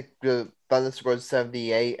 The Thunder scored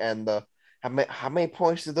 78, and how many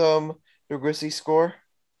points did the Grizzlies score?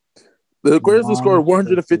 The Grizzlies scored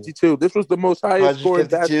 152. This was the most highest score in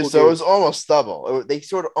basketball. So it was almost double. They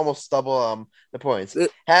scored almost double the points.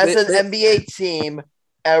 Has an NBA team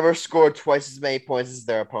ever scored twice as many points as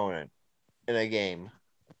their opponent in a game?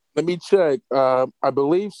 Let me check. I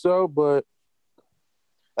believe so, but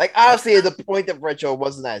obviously the point differential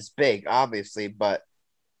wasn't as big, obviously, but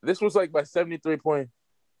this was by 73 points.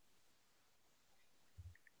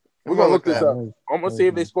 We're gonna look this up. I'm gonna see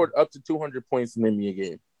if they scored up to 200 points in the NBA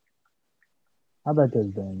game. I bet there's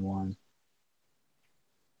been one.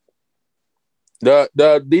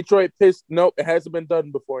 The Detroit Pistons. No, it hasn't been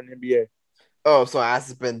done before in the NBA. Oh, so it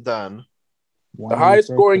hasn't been done. The highest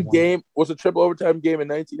scoring game was a triple overtime game in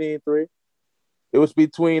 1983. It was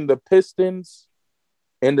between the Pistons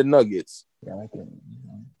and the Nuggets. Yeah, I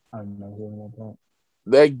don't know about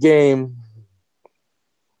that.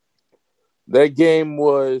 That game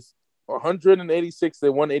was 186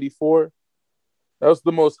 to 184. That was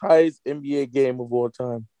the most highest NBA game of all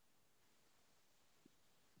time.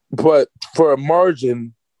 But for a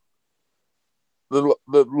margin,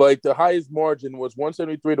 the highest margin was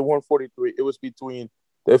 173 to 143. It was between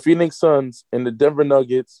the Phoenix Suns and the Denver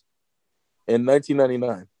Nuggets in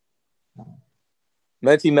 1999.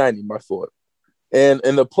 1990, my fault. And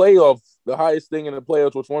in the playoff, the highest thing in the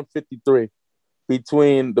playoffs was 153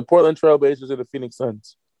 between the Portland Trailblazers and the Phoenix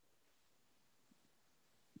Suns.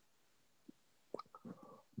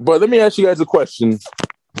 But let me ask you guys a question.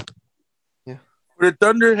 Yeah. For the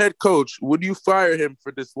Thunder head coach, would you fire him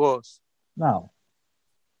for this loss? No.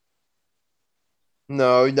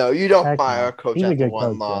 No, you don't fire a coach after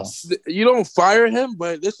one loss. You don't fire him,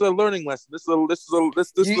 but this is a learning lesson. Here's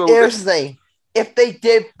the thing. If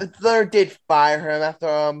the Thunder did fire him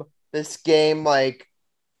after this game,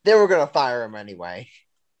 they were gonna fire him anyway.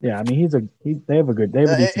 Yeah, I mean they have a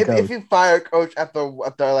decent coach. If you fire a coach after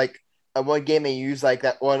one game and you use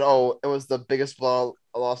that one, it was the biggest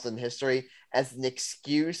loss in history as an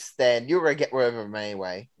excuse, then you were gonna get rid of him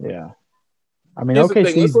anyway. Yeah. I mean,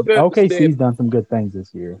 OKC's done some good things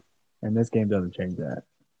this year, and this game doesn't change that.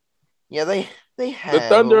 Yeah, they have. The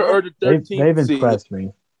Thunder are the 13th They've impressed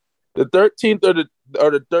me. The 13th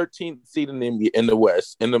are the 13th seed in the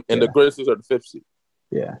West, and the Grizzlies are the 5th seed.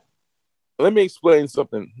 Yeah. Let me explain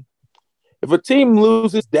something. If a team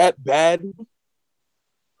loses that bad,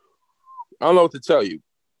 I don't know what to tell you.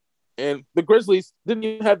 And the Grizzlies didn't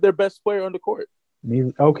even have their best player on the court.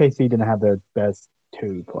 OKC didn't have their best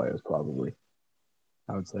two players, probably,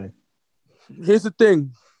 I would say. Here's the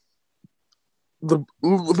thing.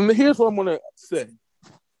 Here's what I'm going to say.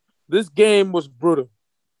 This game was brutal.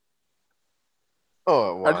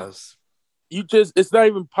 Oh, it was. It's not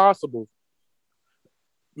even possible.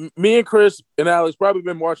 Me and Chris and Alex probably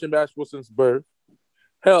been watching basketball since birth.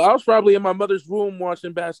 Hell, I was probably in my mother's room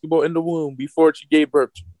watching basketball in the womb before she gave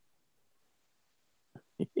birth.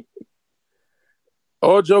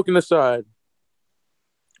 All joking aside,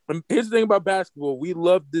 here's the thing about basketball. We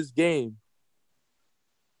love this game.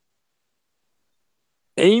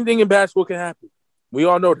 Anything in basketball can happen. We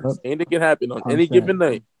all know this. Anything can happen on any given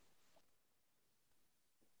night.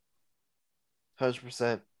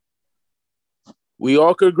 100%. We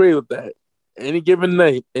all could agree with that. Any given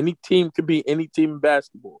night, any team could be any team in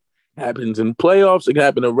basketball. It happens in playoffs. It can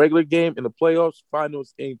happen in a regular game, in the playoffs,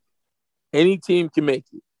 finals, game. Any team can make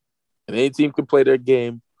it. And any team can play their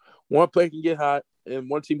game. One player can get hot, and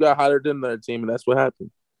one team got hotter than another team, and that's what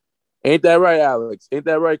happened. Ain't that right, Alex? Ain't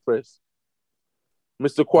that right, Chris?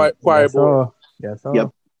 Mr. Choir Boy. Yes, sir. Yep.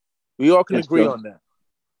 We all can agree on that.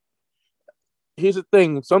 Here's the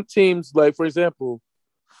thing. Some teams, like, for example,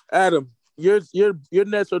 Adam, your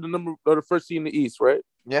Nets are the first seed in the East, right?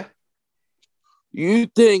 Yeah. You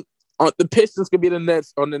think the Pistons could be the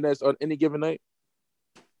Nets on any given night?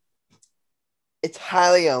 It's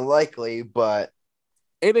highly unlikely, but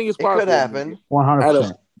anything is possible. It could happen.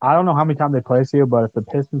 100%. I don't know how many times they play here, but if the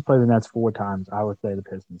Pistons play the Nets 4 times, I would say the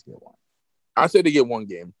Pistons get one. I say they get one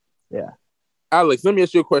game. Yeah. Alex, let me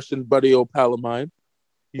ask you a question, buddy, old pal of mine.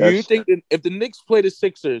 Yes. You think that if the Knicks play the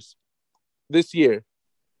Sixers this year,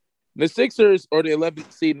 the Sixers are the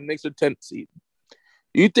 11th seed and the Knicks are 10th seed.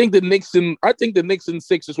 You think I think the Knicks and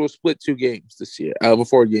Sixers will split 2 games this year out of a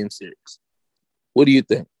 4-game series. What do you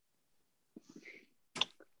think?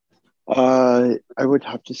 I would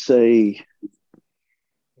have to say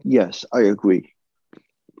yes, I agree.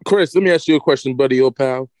 Chris, let me ask you a question, buddy, old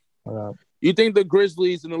pal. Uh, You think the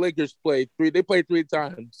Grizzlies and the Lakers played 3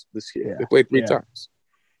 times this year? Yeah. They played 3 times.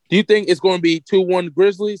 Do you think it's going to be 2-1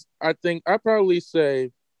 Grizzlies? I think I'd probably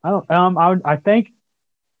say I don't. I think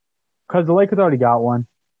because the Lakers already got one.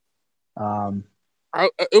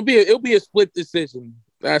 it'll be a split decision.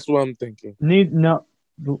 That's what I'm thinking. The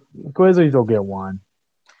Grizzlies will get one.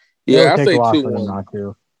 Yeah, I take say a lot for them 2-1. not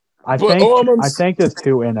to. But I think there's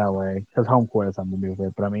 2 in LA because home court has something to do with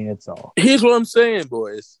it. But I mean, it's all. Here's what I'm saying,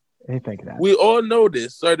 boys. Anything can happen. We all know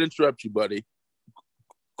this. Sorry to interrupt you, buddy.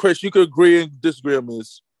 Chris, you could agree and disagree on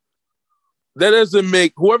this. That doesn't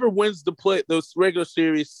make whoever wins those regular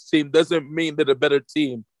series team doesn't mean they're a better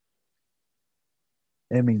team.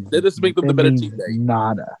 It means that doesn't make them the better team.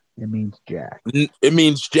 Nada. It means jack. It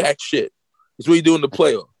means jack shit. It's what you do in the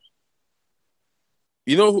playoffs.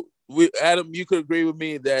 You know, Adam, you could agree with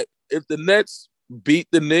me that if the Nets beat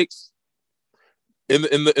the Knicks in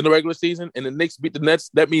the regular season and the Knicks beat the Nets,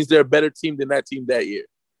 that means they're a better team than that team that year.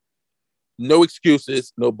 No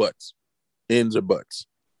excuses, no buts. Ends or buts.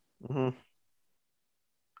 Mm-hmm.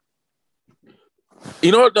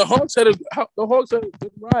 You know what? The Hawks had a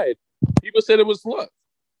good ride. People said it was luck.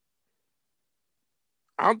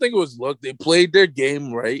 I don't think it was luck. They played their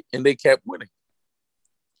game right and they kept winning.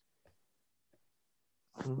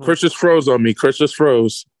 Mm-hmm. Chris just froze on me. Chris just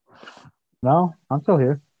froze. No, I'm still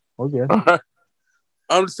here. We're good.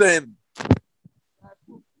 I'm saying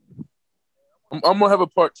I'm gonna have a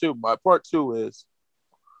part 2. My part 2 is: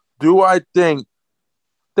 do I think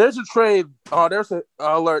there's a trade? There's an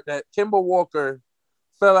alert that Kemba Walker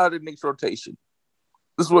fell out of the Knicks rotation.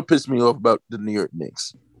 This is what pissed me off about the New York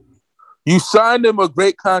Knicks. You signed him a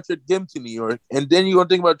great contract, give him to New York, and then you're gonna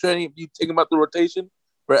think about trading him. You think about the rotation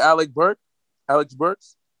for Alex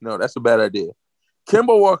Burks? No, that's a bad idea.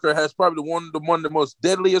 Kemba Walker has probably one of the most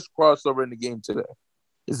deadliest crossover in the game today.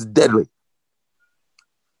 It's deadly.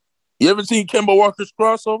 You ever seen Kemba Walker's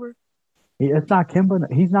crossover? It's not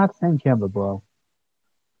Kemba. He's not the same Kemba, bro.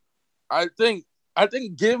 I think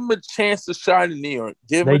give him a chance to shine in New York.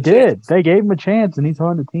 They did. They gave him a chance, and he's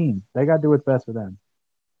on the team. They got to do what's best for them.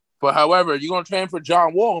 But however, you're going to trade for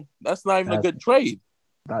John Wall. That's not even a good trade.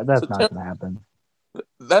 That's not going to happen.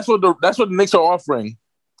 That's what the Knicks are offering.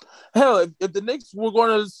 Hell, if the Knicks were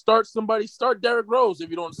going to start somebody, start Derrick Rose if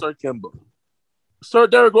you don't start Kemba.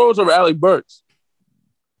 Start Derrick Rose over Alec Burks.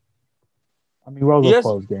 I mean, Rose will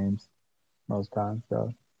close games most times.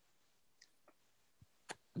 So,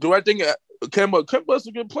 do I think Kemba's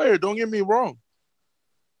a good player? Don't get me wrong.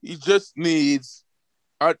 He just needs.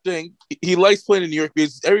 I think he likes playing in New York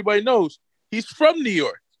because everybody knows he's from New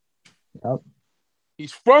York. Yep.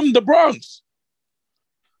 He's from the Bronx.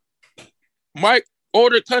 My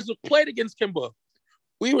older cousin played against Kemba.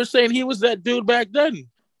 We were saying he was that dude back then.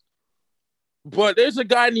 But there's a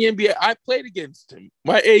guy in the NBA, I played against him.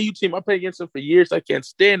 My AU team, I played against him for years. I can't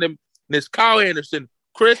stand him. And it's Kyle Anderson.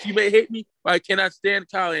 Chris, you may hate me, but I cannot stand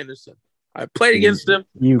Kyle Anderson. I played against him.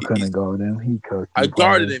 You couldn't guard him. He cooked you. I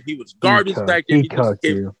guarded him. He was garbage back then. He cooked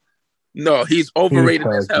you. No, he's He overrated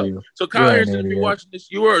as cooked hell. you. So Kyle You're an Anderson, if you're idiot. watching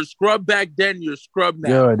this, you were a scrub back then. You're a scrub now.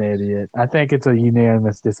 You're an idiot. I think it's a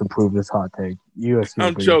unanimous disapprove this hot take. You assume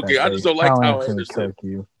I'm joking. I just don't like Kyle Anderson. Cook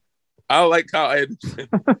you. I don't like Kyle Anderson.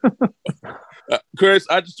 Chris,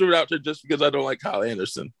 I just threw it out there just because I don't like Kyle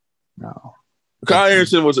Anderson. No. Kyle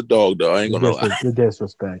Anderson was a dog, though. I ain't gonna lie. The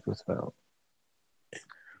disrespect was felt.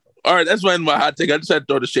 All right, that's my hot take. I just had to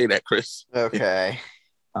throw the shade at Chris. Okay.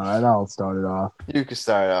 All right, I'll start it off. You can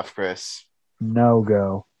start it off, Chris. No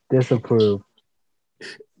go. Disapprove.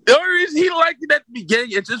 The only reason he liked it at the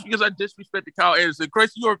beginning is just because I disrespected Kyle Anderson.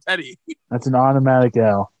 Chris, you are petty. That's an automatic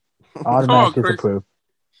L. Automatic disapprove.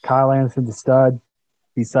 Kyle Anderson's a stud.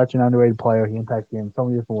 He's such an underrated player. He impacts the game in so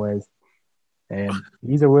many different ways. And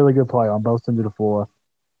he's a really good player on both ends of the floor.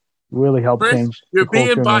 Really helped Chris, change you're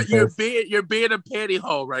the culture you're being a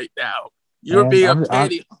pantyhole right now. You're being a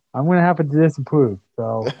pantyhole. I'm going to have to disapprove.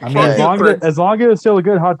 So, I mean, Okay. as long as it's still a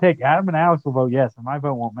good hot take, Adam and Alex will vote yes, and my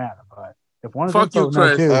vote won't matter. But if one of them vote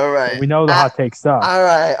no, too, all right. we know the hot take sucks. All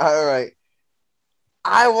right.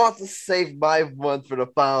 I want to save my one for the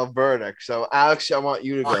final verdict. So, Alex, I want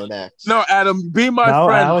you to go next. No, Adam, be my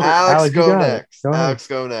friend. Alex, go next. Go Alex,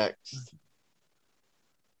 go next.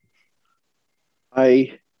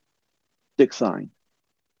 I decline.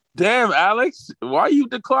 Damn, Alex, why are you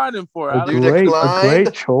declining for, Alex? A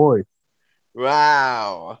great choice.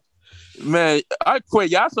 Wow. Man, I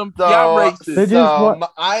quit. Y'all racist.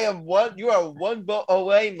 You are one vote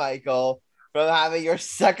away, Michael, from having your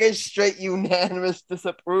second straight unanimous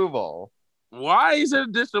disapproval. Why is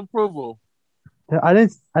it disapproval? I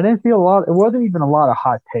didn't feel a lot. It wasn't even a lot of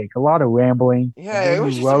hot take. A lot of rambling. Yeah, it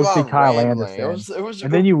was just a lot of Kyle rambling. Anderson. It was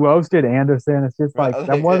and then you roasted Anderson. It's just like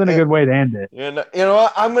that wasn't a good way to end it. You know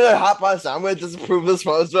what? I'm gonna hop on this. I'm gonna disapprove this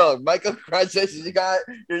one as well. Michael, congratulations! You got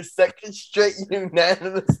your second straight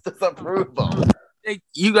unanimous disapproval. Hey,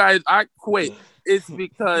 you guys, I quit. It's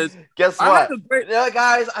because guess what?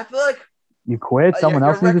 Guys, I feel like you quit. Someone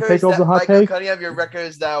else needs to take over the hot Michael, take. Cutting up your record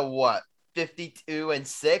is now what?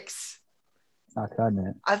 52-6. Not cutting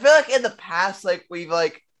it. I feel like in the past, like we've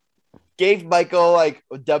gave Michael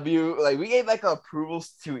we gave Michael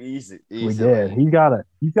approvals too easily. We did. He's gotta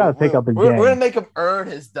pick up his game. We're gonna make him earn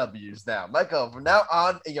his W's now, Michael. From now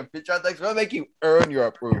on in your pitch round decks, we're gonna make you earn your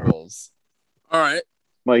approvals. All right,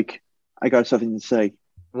 Mike, I got something to say.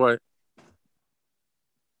 What?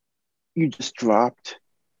 You just dropped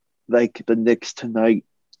the Knicks tonight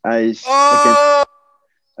as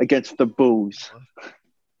against the Bulls.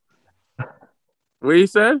 What you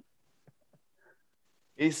said?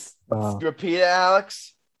 Repeat it,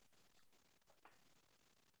 Alex.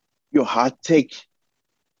 Your hot take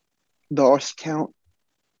loss count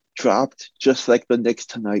dropped just like the Knicks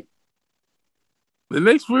tonight. The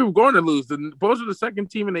Knicks, we were going to lose. The Bulls are the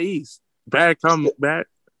second team in the East. Bad come back.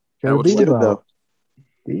 That was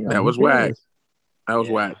whack. That was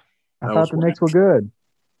whack. I thought the Knicks were good.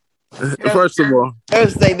 First of all,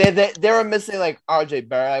 here's the thing: they were missing RJ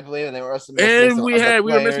Barrett, I believe, and they were also missing we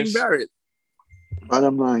were missing Barrett.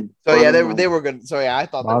 Bottom line. So they were good. So I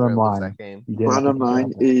thought they were going to lose that game. Bottom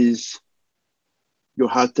line is your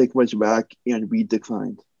hot take was back and we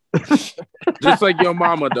declined. Just like your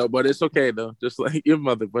mama though, but it's okay though. Just like your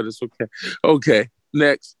mother, but it's okay. Okay,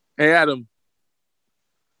 next. Hey Adam.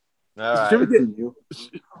 All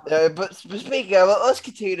right. But speaking of, let's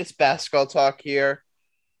continue this basketball talk here.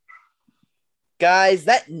 Guys,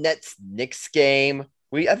 that Nets-Knicks game,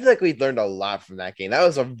 I feel like we learned a lot from that game. That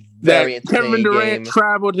was a very entertaining Kevin Durant game.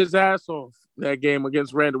 traveled his ass off that game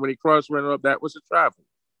against Randall when he crossed Randall up. That was a travel.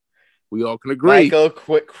 We all can agree. Michael,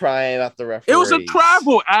 quit crying about the referees. It was a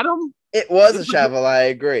travel, Adam. It was a travel, I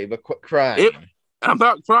agree, but quit crying. I'm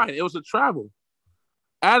not crying. It was a travel.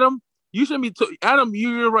 Adam, you shouldn't be Adam,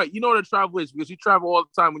 you're right. You know what a travel is because you travel all the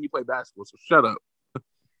time when you play basketball, so shut up.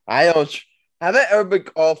 I don't... Have I ever been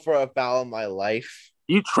called for a foul in my life?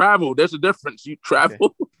 You travel. There's a difference. You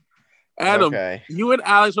travel. Okay. Adam, you and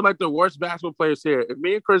Alex are like the worst basketball players here. If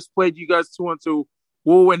me and Chris played you guys 2-2,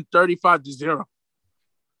 we'll win 35-0.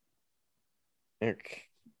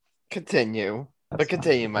 Continue. But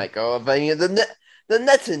continue, Michael. But the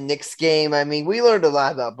Nets and Knicks game, I mean, we learned a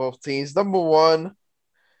lot about both teams. Number one,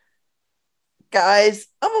 guys,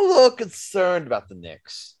 I'm a little concerned about the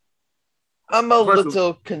Knicks. I'm a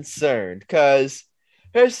little concerned because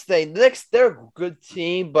here's the thing: the Knicks, they're a good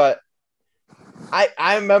team, but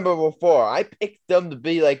I remember before I picked them to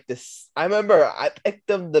be like this. I remember I picked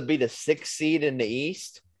them to be the 6th seed in the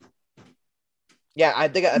East. Yeah, I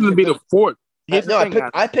think I picked be the 4th.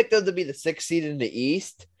 I picked them to be the 6th seed in the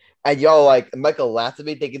East, and y'all Michael laughed at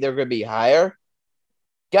me thinking they're going to be higher.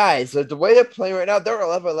 Guys, the way they're playing right now, they're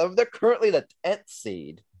 11-11. They're currently the 10th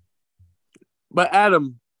seed. But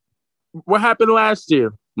Adam, what happened last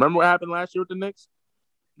year? Remember what happened last year with the Knicks?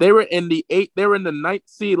 They were in the ninth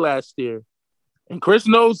seed last year. And Chris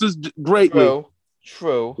knows this greatly.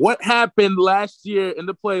 True. What happened last year in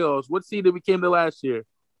the playoffs? What seed did we came to last year?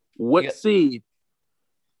 What seed?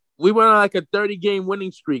 We went on like a 30-game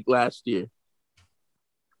winning streak last year.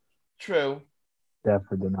 True.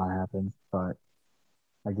 Definitely did not happen, but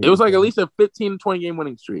it was like at least a 15 to 20-game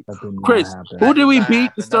winning streak. Chris, happen. who did we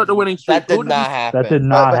beat to start the winning streak? That did not happen. That did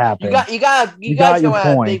not happen. You guys your go on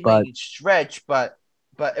a point, big winning stretch, but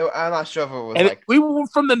I'm not sure if it was and like we were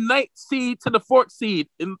from the 9th seed to the 4th seed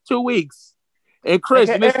in 2 weeks. And Chris,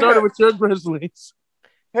 and it started with your Grizzlies.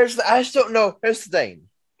 I just don't know. Here's the thing.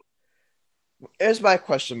 Here's my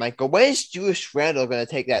question, Michael. When is Julius Randle going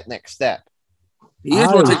to take that next step? He is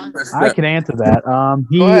going to take the next step. I can answer that.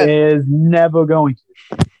 He is never going to.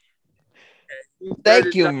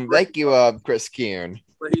 Thank you, Chris Kieran.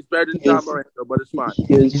 But he's better than John Morant, but it's fine.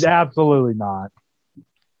 He's absolutely not.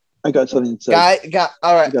 I got something to say. All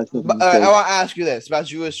right. I want to ask you this about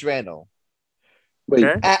Julius Randle. Wait.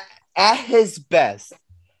 Okay. At his best,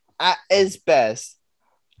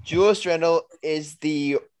 Julius Randle is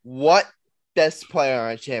the what best player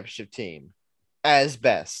on a championship team? As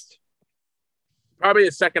best. Probably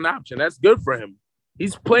a second option. That's good for him.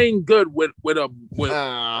 He's playing good with.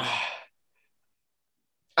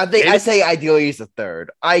 I say ideally he's a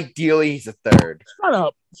third.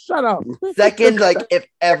 Shut up. Second, like if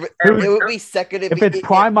ever, it would be second if it's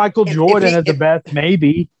prime Michael Jordan at the best,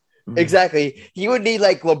 maybe. Exactly. He would need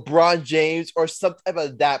like LeBron James or some type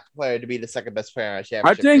of that player to be the second best player on a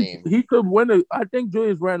championship team. He could win I think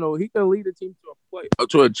Julius Randle, he could lead a team to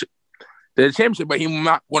the championship, but he will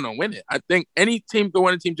not want to win it. I think any team can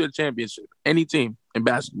win a team to the championship. Any team in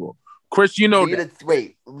basketball. Chris, you know lead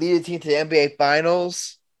a team to the NBA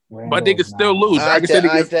Finals? But they could still lose. I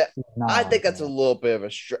think that's a little bit of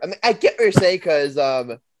a stretch. I mean, I get what you're saying because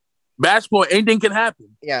basketball, anything can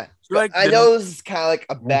happen. Yeah, I know this is kind of like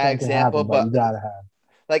a bad example, but you gotta have.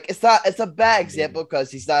 Like it's a bad example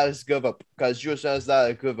because he's not as good of because Julius Randle's not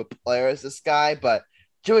as good of a player as this guy, but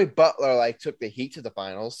Jimmy Butler like took the Heat to the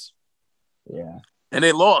finals. Yeah, and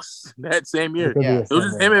they lost that same year. It was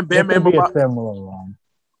just him and Bam Bam.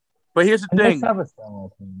 But here's the thing.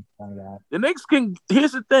 The Knicks can.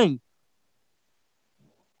 Here's the thing.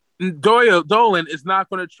 Dolan is not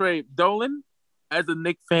going to trade. Dolan, as a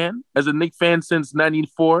Knicks fan since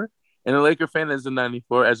 '94, and a Laker fan as a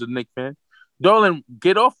 '94, as a Knicks fan, Dolan,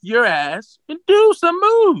 get off your ass and do some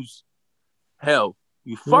moves. Hell,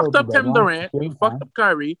 you fucked up Kevin Durant. You fucked up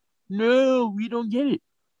Kyrie. No, we don't get it.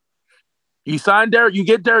 You signed Derrick.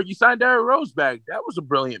 You signed Derrick Rose back. That was a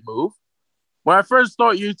brilliant move. When I first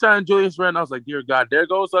thought you signed Julius Randle, I was like, dear God, there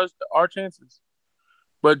goes our chances.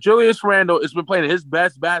 But Julius Randle has been playing his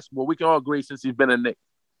best basketball. We can all agree since he's been a Knick.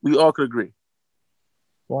 We all could agree.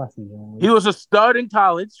 He was a stud in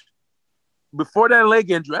college. Before that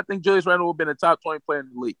leg injury, I think Julius Randle would have been a top 20 player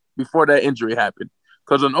in the league before that injury happened.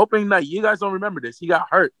 Because on opening night, you guys don't remember this. He got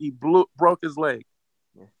hurt. He broke his leg.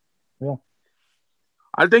 Yeah.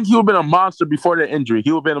 I think he would have been a monster before that injury.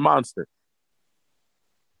 He would have been a monster.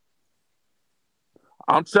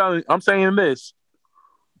 I'm saying this.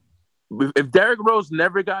 If Derrick Rose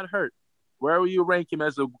never got hurt, where will you rank him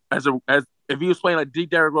as if he was playing like the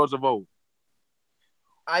Derrick Rose of old?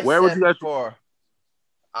 I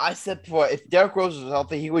said before, if Derrick Rose was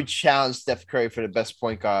healthy, he would challenge Steph Curry for the best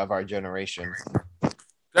point guard of our generation.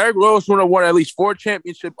 Derrick Rose would have won at least 4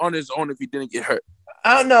 championships on his own if he didn't get hurt.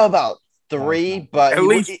 I don't know about 3, but at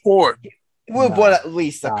least 4. He would have won at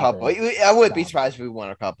least a couple. I wouldn't be surprised if we won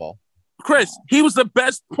a couple. Chris, he was the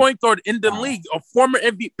best point guard in the league, a former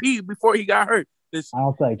MVP before he got hurt. I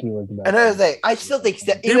don't think he was the best. Another thing, I still think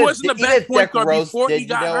he wasn't the best point guard before he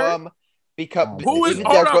got hurt.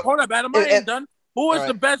 Hold up, Adam, I ain't done. Who was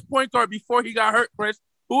the best point guard before he got hurt, Chris?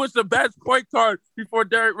 Who was the best point guard before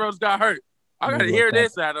Derrick Rose got hurt? I gotta hear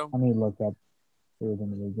this, Adam. I need to look up.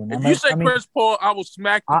 If you say Chris Paul, I will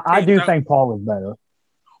smack. I do think Paul is better.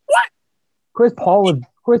 What? Chris Paul is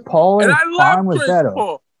and I love Chris better.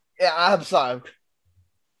 Paul. Yeah, I'm sorry.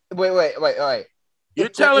 Wait. You're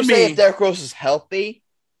telling me if Derrick Rose is healthy?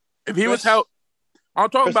 If he was healthy,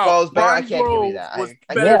 I'm talking about I can't give you that. I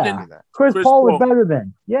can't give you that. Chris Paul was better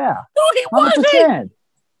than. Yeah. No, he 100%. wasn't.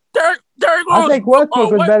 Derrick Rose. I think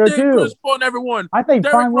Westbrook was better too. Chris Paul never won. I think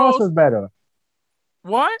Prime Rose was better.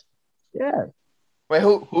 What? Yeah. Wait,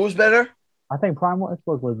 who's better? I think Prime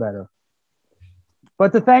Westbrook was better.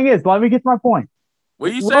 But the thing is, let me get to my point.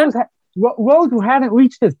 What you said? Rose hadn't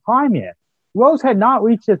reached his prime yet. Rose had not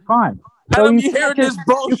reached his prime. So you can't just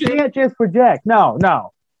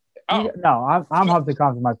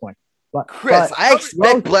Chris, I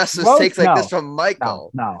expect blessed mistakes like this from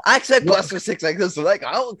Michael. No. I expect blessed mistakes like this from Michael.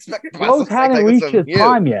 I don't expect blessed Rose mistakes hadn't like reached this from his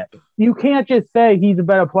prime yet. You can't just say he's a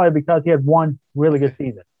better player because he had one really good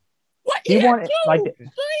season. What? He won like.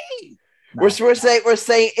 We're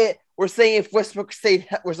saying if Westbrook stayed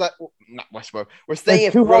not Westbrook. We're saying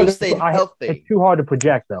if Rose stayed healthy. It's too hard to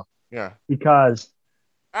project though. Yeah. Because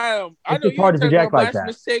I know it's hard to project like that.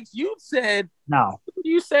 Mistakes. You said no.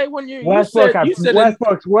 You say when you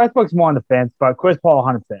Westbrook's more on the fence, but Chris Paul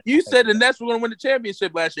 100%. You said the Nets were going to win the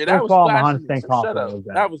championship last year. That was blasphemy. Shut up.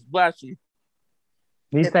 That was blasphemy.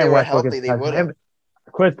 He's saying Westbrook is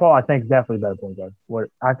Chris Paul, I think, is definitely better point guard.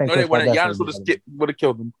 I think they wouldn't. Giannis would have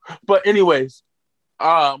killed him. But anyways,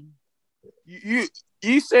 you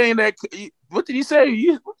saying that? What did you say?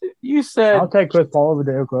 You said I'll take Chris Paul over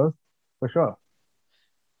Derrick Rose for sure.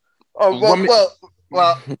 Oh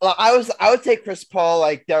well, I would take Chris Paul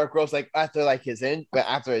like Derrick Rose after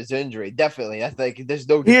his injury. Definitely, that's there's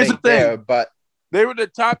no debate there. But they were the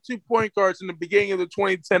top 2 point guards in the beginning of the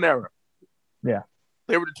 2010 era. Yeah,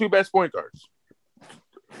 they were the 2 best point guards.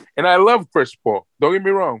 And I love Chris Paul. Don't get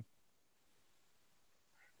me wrong.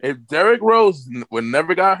 If Derrick Rose would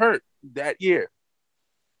never got hurt that year,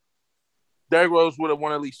 Derrick Rose would have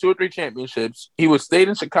won at least 2 or 3 championships. He would have stayed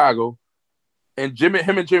in Chicago, and him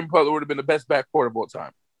and Jimmy Butler would have been the best backcourt of all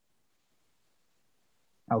time.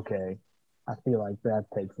 Okay. I feel like that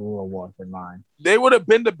takes a little work in mine. They would have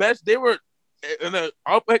been the best. They were in the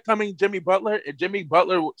up-and-coming Jimmy Butler, and Jimmy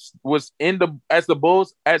Butler was as the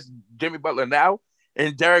Bulls as Jimmy Butler now,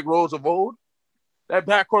 and Derrick Rose of old, that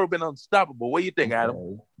backcourt would have been unstoppable. What do you think,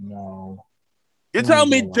 Adam? No. You're telling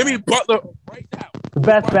me Jimmy Butler right now? The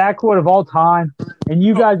best backcourt of all time, and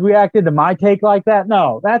you guys reacted to my take like that?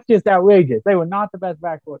 No, that's just outrageous. They were not the best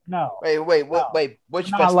backcourt. No. Wait. Which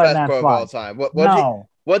best backcourt of all time?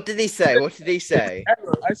 What did he say? What did he say?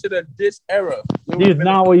 I said that this era. He's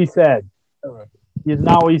not what he said. He's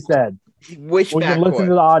not what he said. Which we backcourt? Can listen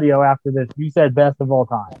to the audio after this. You said best of all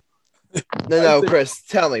time. No, Chris,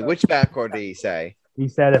 tell me, which backcourt did he say? He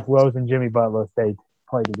said if Rose and Jimmy Butler played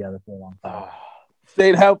together for a long time.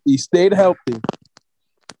 Stayed healthy.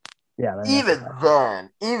 Yeah.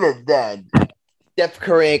 Even then, Steph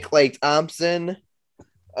Curry and Klay Thompson,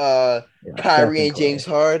 Kyrie and James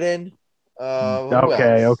Harden.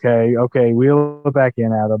 Okay. Reel it back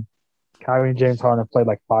in, Adam. Kyrie and James Harden played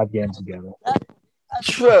like 5 games together.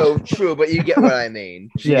 True, but you get what I mean.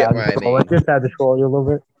 I just had to troll you a little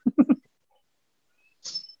bit.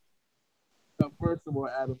 First of all,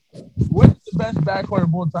 Adam, what's the best backcourt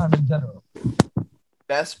of all time in general?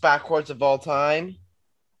 Best backcourts of all time?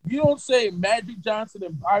 You don't say Magic Johnson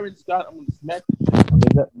and Byron Scott. I'm going to smack the shit. I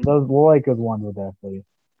mean, those were like good ones with that, please.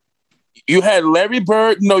 You had Larry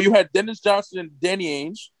Bird. No, you had Dennis Johnson and Danny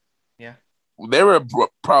Ainge. Yeah. They were a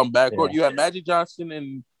problem backcourt. Yeah. You had Magic Johnson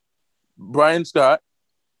and Brian Scott.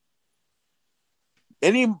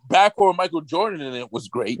 Any backcourt with Michael Jordan in it was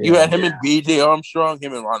great. Yeah. You had him and B.J. Armstrong,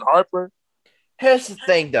 him and Ron Harper. Here's the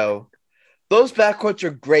thing, though. Those backcourts are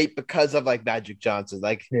great because of, Magic Johnson.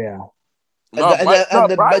 Yeah.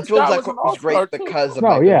 The Mitchell's backcourt was great because of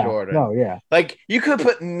Michael Jordan. No, yeah. You could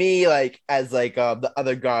put me, as, the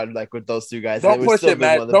other guard, with those 2 guys. Don't push it,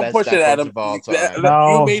 man. Don't push it, Adam.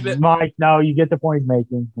 No, Mike, no, you get the point he's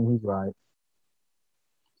making, and he's right.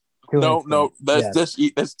 No,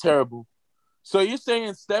 that's terrible. So you're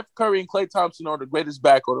saying Steph Curry and Klay Thompson are the greatest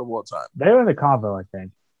backcourt of all time? They're in the convo, I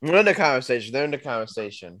think. They're in the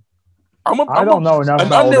conversation. I don't know enough.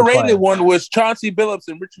 An underrated one was Chauncey Billups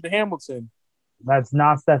and Richard Hamilton. That's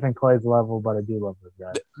not Stephen Clay's level, but I do love this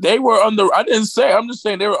guy. They were under. I didn't say. I'm just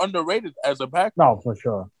saying they were underrated as a backcourt. No, for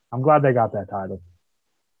sure. I'm glad they got that title.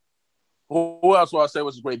 Who else will I say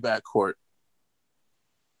was a great backcourt?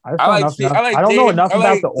 I don't know enough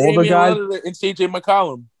about the older guys. And CJ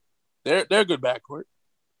McCollum. They're a good backcourt.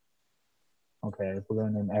 Okay, if we're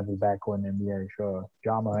going to name every backcourt in the NBA, sure.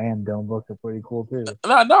 John Moran and Dylan Brooks are pretty cool, too.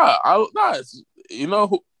 You know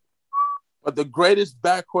who? But the greatest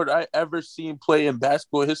backcourt I ever seen play in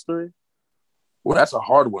basketball history? Well, that's a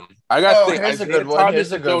hard one. I got to think. Here's a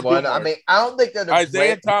good one. I mean, I don't think that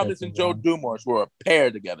Isaiah Thomas and Joe Dumars were a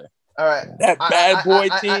pair together. All right. That bad boy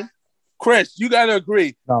team. Chris, you got to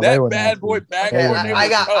agree. That bad boy backcourt.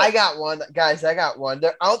 I got one. Guys, I got one.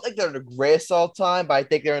 I don't think they're the greatest all time, but I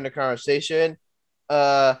think they're in the conversation.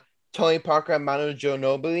 Tony Parker and Manu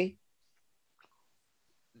Ginobili.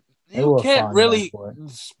 You can't really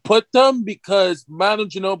put them because Manu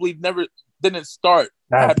Ginobili didn't start.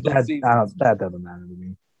 That doesn't matter to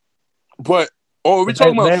me. But are we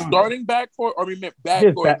talking about starting backcourt or we meant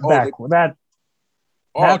backcourt? Backcourt.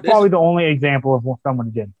 That's probably the only example of someone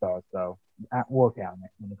who didn't start. So we'll count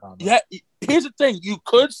it in the comments. Yeah, here's the thing: you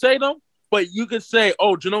could say them, but you could say,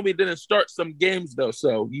 "Oh, Ginobili didn't start some games though,"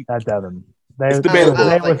 so that doesn't. It's They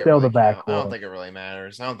debatable. were still the backcourt. I don't think it really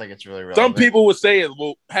matters. I don't think it's really relevant. Some people would say it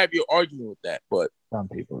will have you arguing with that, but Some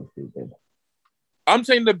people are stupid. I'm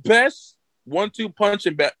saying the best 1-2 punch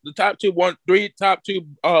and the top two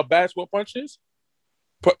basketball punches,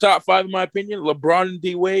 top 5 in my opinion. LeBron and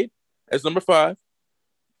D Wade as number 5.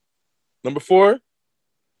 Number 4,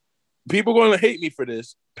 people going to hate me for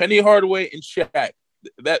this. Penny Hardaway and Shaq,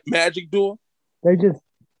 that Magic duel. They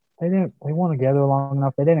weren't together long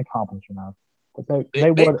enough. They didn't accomplish enough. But they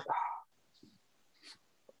would.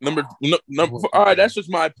 Number all right, that's just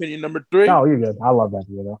my opinion. Number 3. No, you're good. I love that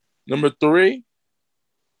view though. Number 3,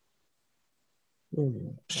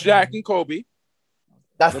 Shaq and Kobe.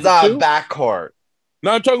 That's Number not 2? a backcourt.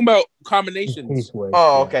 No, I'm talking about combinations.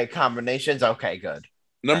 Oh, okay. Combinations. Okay, good.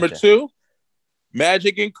 Number Gotcha. 2,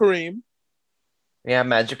 Magic and Kareem. Yeah,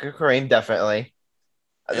 Magic or Kareem, definitely.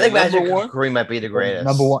 I think And number Magic one? or Kareem might be the greatest.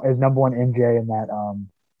 Number 1 is MJ in that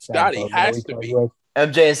Scotty that has we to played be. with.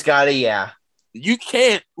 MJ and Scotty, yeah. You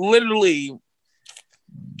can't literally.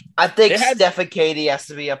 I think They had- Steph and Katie has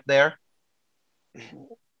to be up there.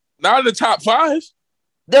 Not in the top 5.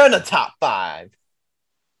 They're in the top 5.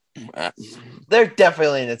 They're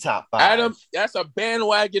definitely in the top 5. Adam, that's a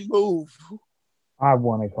bandwagon move. I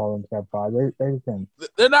want to call them top 5. They're the same.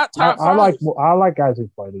 They're not top 5. I like guys who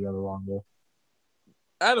play together longer.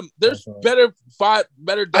 Adam, there's That's better. I know,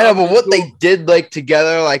 but dominant what they duels. did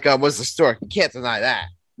together, was historic. You can't deny that.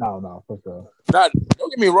 No, for sure. Don't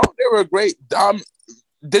get me wrong. They were a great.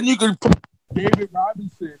 Then you could put David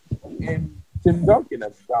Robinson and Tim Duncan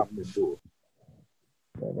as a dominant duel.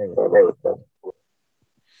 Yeah, they were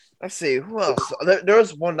Let's see who else. There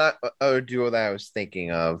was one other duo that I was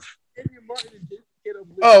thinking of.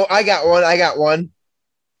 Oh, I got one.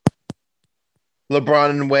 LeBron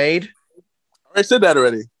and Wade. I said that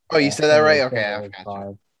already. Oh, you said that right? Okay, I That's forgot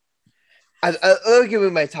you. five. Let me give you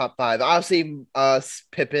my top 5. Obviously,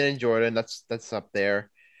 Pippen and Jordan. That's up there.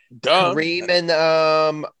 Duh. Kareem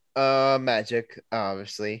and Magic,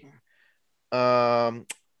 obviously. We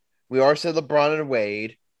already said LeBron and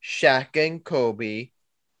Wade, Shaq and Kobe,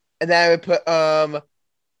 and then I would put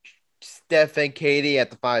Steph and Katie at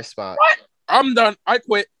the 5 spot. What? I'm done. I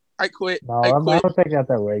quit. No, I don't think that's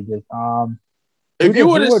outrageous. If you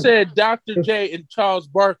would have would- said Dr. J and Charles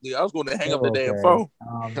Barkley, I was going to hang up the damn okay. phone.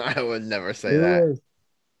 I would never say that.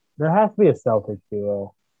 There has to be a Celtics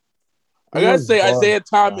duo. I gotta say Who was Isaiah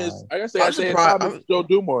Barkley? Thomas. I gotta say I'm Isaiah surprised- Thomas and Joe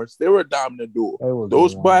Dumars. They were a dominant duo. They were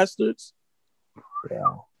Those good, bastards.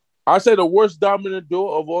 Yeah. I say the worst dominant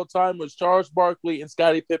duo of all time was Charles Barkley and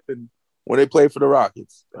Scottie Pippen when they played for the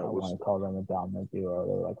Rockets. I don't want to call them a dominant duo.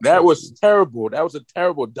 They were like That was terrible. That was a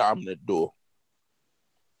terrible dominant duo.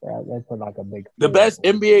 yeah, they put like a big. The best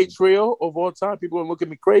NBA trio of all time. People gonna look at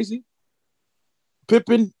me crazy.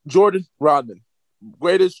 Pippen, Jordan, Rodman.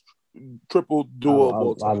 Greatest triple duo of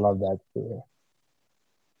all I time. love that too.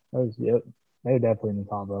 They're definitely in the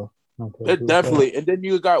combo. They're definitely. And then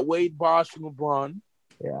you got Wade, Bosh, and LeBron.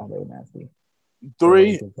 Yeah, they're nasty.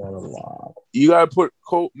 3, They did that a lot. you gotta put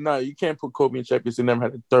Kobe. No, you can't put Kobe in check because they never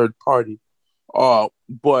had a third party.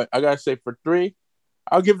 But I gotta say for 3,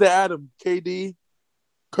 I'll give the Adam, KD,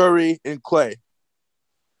 Curry, and Clay.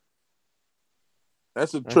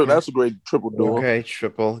 That's a That's a great triple duo. Okay,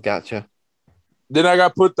 triple. Gotcha. Then I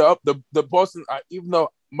got put the Boston. Even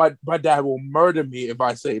though my dad will murder me if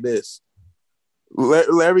I say this,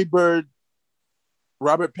 Larry Bird,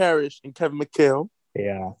 Robert Parrish, and Kevin McHale.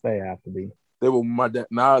 Yeah, they have to be. They were my dad.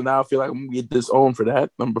 Now I feel like I'm gonna get disowned for that.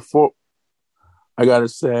 Number 4, I gotta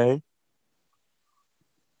say,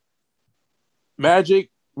 Magic,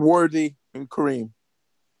 Worthy, and Kareem.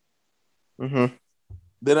 Mm-hmm.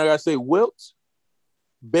 Then I gotta say Wilt,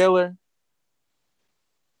 Baylor,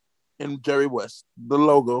 and Jerry West. The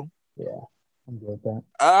logo. Yeah, I'm good with that.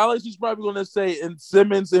 Alex is probably gonna say and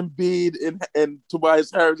Simmons, Embiid, and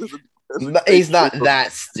Tobias Harris. He's not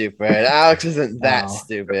that stupid. Alex isn't that No.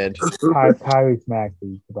 stupid. Tyrese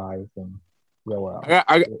Maxey, Tobias, and Joel.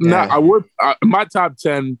 I would my top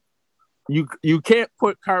 10. You can't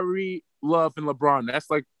put Kyrie, Love, and LeBron. That's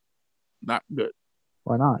like not good.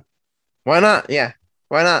 Why not? Why not? Yeah.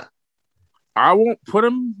 Why not? I won't put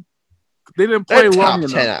them. They didn't play They're long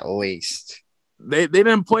top 10 enough. at least. They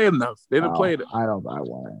didn't play enough. They didn't No, play it. I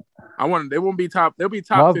want it. I want. They won't be top. They'll be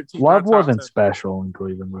top 15. Love not top wasn't 10. special in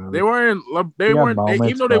Cleveland, really. They weren't. They He had weren't. moments,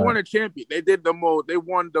 Even though they but- won a champion, they did the most. They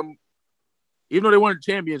won them. Even though they won a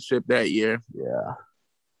championship that year, Yeah,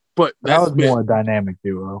 but that was been- more a dynamic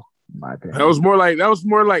duo, in my opinion. That was more like.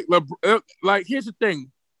 Like here's the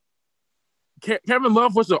thing. Kevin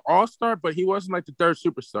Love was an all-star, but he wasn't like the third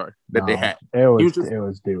superstar that they had. It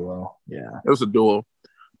was duo. Yeah. It was a duo.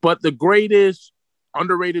 But the greatest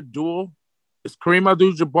underrated duo is Kareem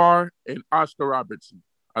Abdul-Jabbar and Oscar Robertson.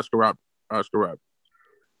 Oscar Robertson.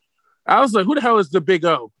 I was like, who the hell is the Big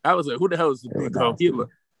O? I was like, who the hell is the Big O?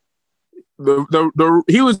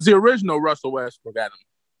 He was the original Russell Westbrook, Adam.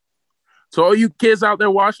 So all you kids out there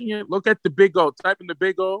watching it, look at the Big O. Type in the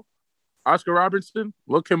Big O, Oscar Robertson,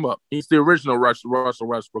 look him up. He's the original Russell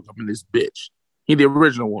Westbrook up in this bitch. He's the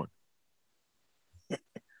original one.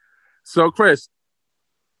 So, Chris,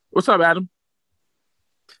 what's up, Adam?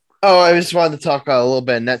 Oh, I just wanted to talk a little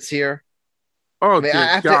bit of Nets here. Oh, I mean,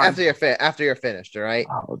 after you're finished, all right?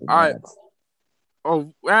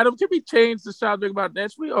 Oh, Adam, can we change the subject about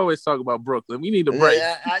Nets? We always talk about Brooklyn. We need a break.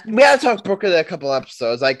 We had to talk Brooklyn in a couple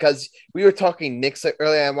episodes, like because we were talking Knicks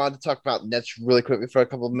earlier. I wanted to talk about Nets really quickly for a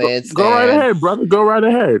couple of minutes. Go right ahead, brother. Go right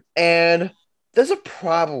ahead. And there's a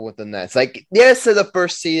problem with the Nets. Like, yes, they're the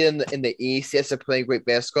first seed in the East. Yes, they're playing great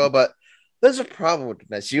basketball, but there's a problem with the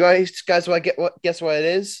Nets. You guys want to guess what it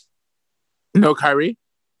is? No Kyrie.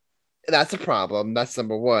 That's a problem. That's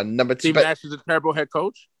number one. Number two, Steve Nash is a terrible head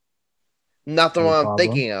coach. Not the one I'm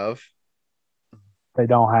thinking of. They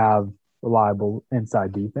don't have reliable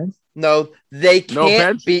inside defense. No, they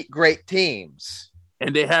can't beat great teams.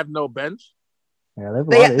 And they have no bench. Yeah,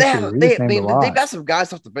 they've got some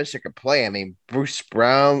guys off the bench that can play. I mean, Bruce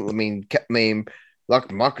Brown. I mean,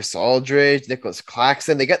 Marcus Aldridge, Nicholas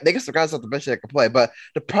Claxton. They got some guys off the bench that can play. But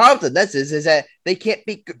the problem with the Nets is that they can't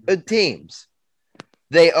beat good teams.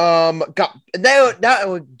 They not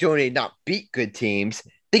only do they not beat good teams,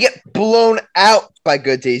 they get blown out by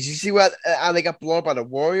good teams. You see how they got blown out by the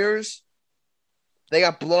Warriors? They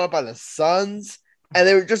got blown out by the Suns, and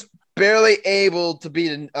they were just barely able to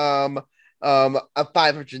beat a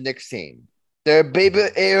 500 Knicks team. They're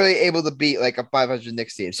barely able to beat like a 500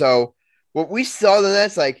 Knicks team. So what we saw the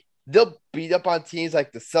Nets, like, they'll beat up on teams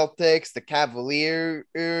like the Celtics, the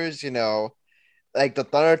Cavaliers, like the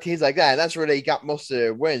Thunder teams like that. And that's where they got most of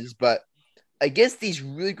their wins. But against these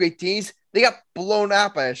really great teams, they got blown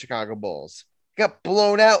out by the Chicago Bulls. They got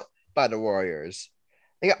blown out by the Warriors.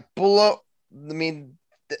 They got blown. I mean,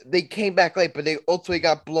 they came back late, but they ultimately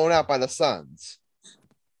got blown out by the Suns.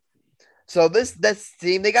 So this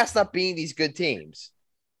team, they got to stop beating these good teams.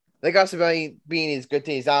 They got to stop beating these good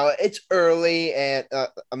teams. Now it's early, and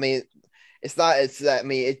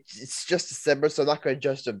it's just December, so I'm not going to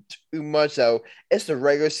judge them too much. So it's the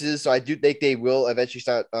regular season, so I do think they will eventually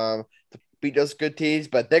start to beat those good teams,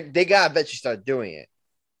 but they got to eventually start doing it,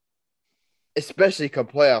 especially come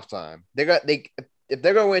playoff time. If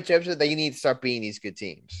they're going to win a championship, they need to start beating these good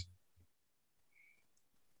teams.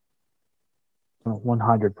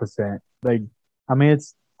 100%.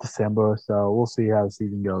 It's December, so we'll see how the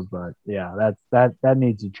season goes. But yeah, that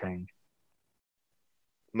needs to change.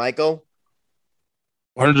 Michael?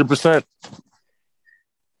 100%.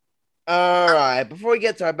 All right. Before we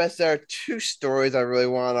get to our best, there are two stories I really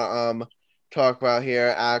want to talk about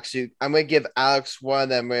here. Alex, I'm going to give Alex one,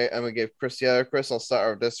 then I'm going to give Chris the other. Chris, I'll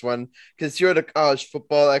start with this one because you're the college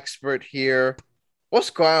football expert here. What's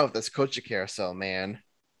going on with this coaching carousel, man?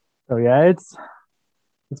 So yeah,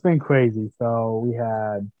 it's been crazy. So we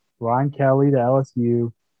had Ryan Kelly to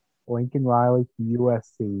LSU, Lincoln Riley to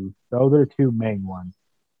USC. Those are the two main ones.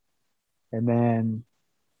 And then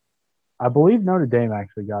I believe Notre Dame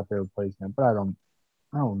actually got their replacement, but I don't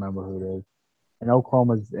remember who it is. And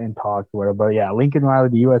Oklahoma's in talks or whatever. But yeah, Lincoln Riley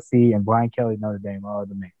to USC and Brian Kelly to Notre Dame are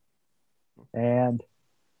the main. And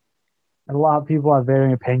a lot of people have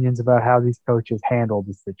varying opinions about how these coaches handle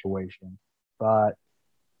the situation. But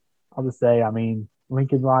I'll just say,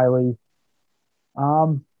 Lincoln Riley,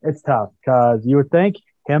 it's tough because you would think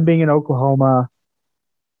him being in Oklahoma,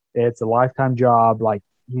 it's a lifetime job. Like,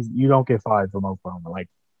 you don't get fired from Oklahoma. Like,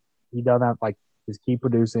 he doesn't have, just keep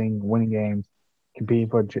producing, winning games, competing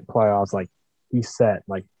for playoffs. Like, he's set.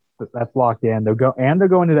 Like, that's locked in. They're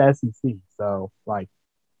going to the SEC. So,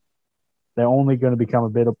 they're only going to become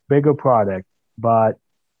a bigger product. But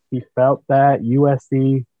he felt that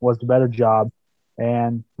USC was the better job.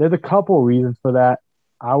 And there's a couple of reasons for that.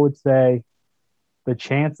 I would say the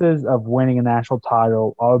chances of winning a national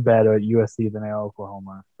title are better at USC than at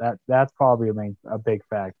Oklahoma. That's probably a big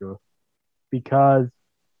factor because,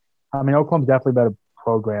 Oklahoma's definitely a better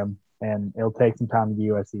program, and it'll take some time to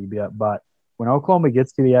get USC. But when Oklahoma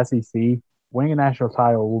gets to the SEC, winning a national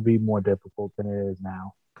title will be more difficult than it is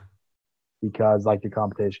now because, the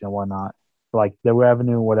competition and whatnot. The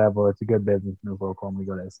revenue, whatever, it's a good business move for Oklahoma to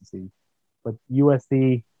go to SEC. But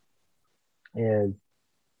USC is,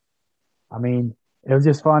 it was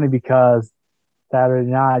just funny because Saturday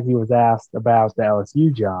night he was asked about the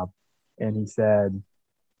LSU job, and he said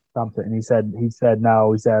something. And he said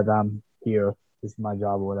no. He said I'm here. This is my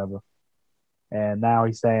job or whatever. And now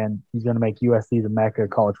he's saying he's going to make USC the mecca of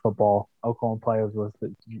college football. Oklahoma players was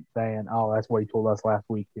saying, "Oh, that's what he told us last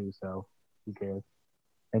week too." So who cares?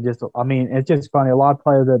 And just, I mean, it's just funny. A lot of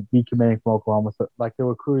players that decommitting from Oklahoma, so, like the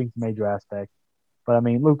recruiting's a major aspect. But I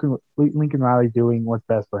mean, Lincoln Riley's doing what's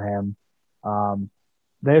best for him.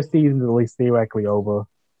 Their season's at least theoretically over.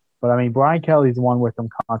 But I mean, Brian Kelly's the one with some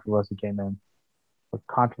controversy came in. But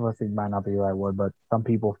controversy might not be the right word, but some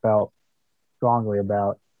people felt strongly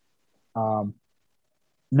about.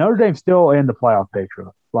 Notre Dame's still in the playoff picture.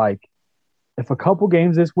 Like, if a couple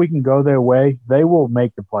games this week can go their way, they will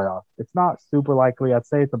make the playoffs. It's not super likely. I'd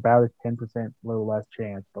say it's about a 10%, a little less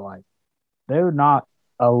chance, but like they're not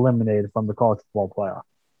eliminated from the college football playoff.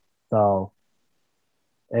 So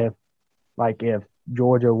if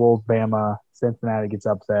Georgia rolls Bama, Cincinnati gets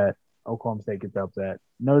upset, Oklahoma State gets upset,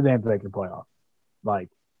 Notre Dame's making the playoff. Like,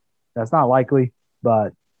 that's not likely,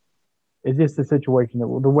 but it's just a situation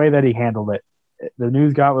that the way that he handled it. The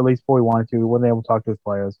news got released before he wanted to. He wasn't able to talk to his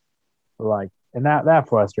players. Like, and that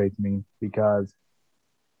frustrates me because,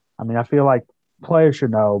 I mean, I feel like players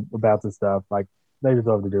should know about this stuff. Like, they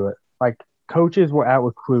deserve to do it. Like, coaches were out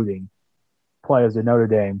recruiting players at Notre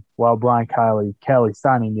Dame while Brian Kelly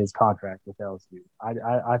signing his contract with LSU.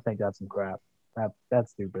 I think that's some crap.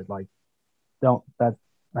 That's stupid. Like,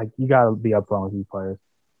 you got to be upfront with these players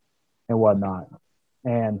and whatnot.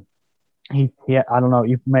 And he I don't know.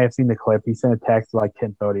 You may have seen the clip. He sent a text at like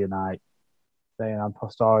 10:30 at night saying, "I'm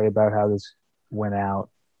sorry about how this went out.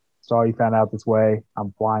 Sorry you found out this way.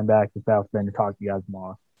 I'm flying back to South Bend to talk to you guys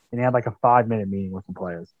tomorrow." And he had like a 5-minute meeting with the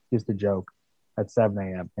players, just a joke, at 7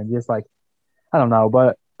 a.m. And just like, I don't know,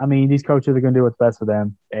 but I mean, these coaches are going to do what's best for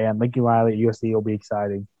them. And Lincoln Riley at USC will be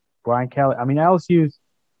exciting. Brian Kelly, I mean, LSU's.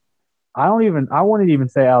 I wouldn't even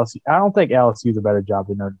say LSU. I don't think LSU's a better job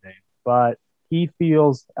than Notre Dame, but he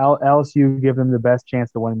feels LSU give them the best chance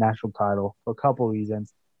to win a national title for a couple of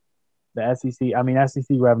reasons. The SEC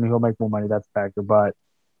revenue, he'll make more money, that's a factor, but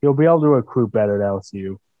he'll be able to recruit better at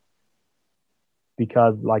LSU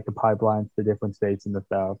because, like, the pipelines to different states in the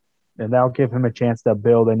South. And that'll give him a chance to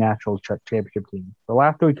build a national championship team. The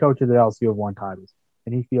last 3 coaches at LSU have won titles,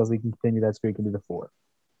 and he feels he can continue that streak into the 4th.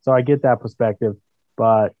 So I get that perspective,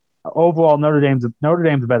 but overall, Notre Dame's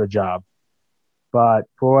a better job. But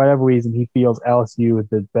for whatever reason, he feels LSU is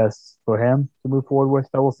the best for him to move forward with.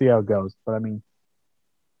 So we'll see how it goes. But I mean,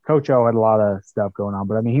 Coach O had a lot of stuff going on.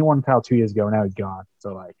 But I mean, he won the title 2 years ago. Now he's gone.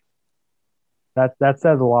 So like, that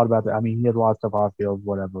says a lot about that. I mean, he had a lot of stuff off field,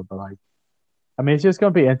 whatever. But like, I mean, it's just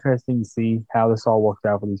going to be interesting to see how this all works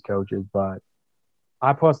out for these coaches. But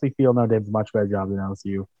I personally feel Notre Dame's a much better job than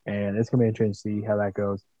LSU, and it's going to be interesting to see how that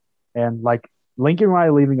goes. And like, Lincoln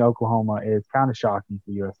Riley leaving Oklahoma is kind of shocking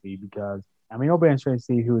for USC because, I mean, it'll be interesting to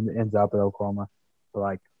see who ends up at Oklahoma. But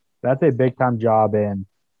like, that's a big time job, and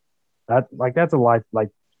that's a life. Like,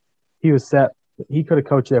 he was set. He could have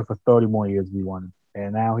coached there for 30 more years if he wanted,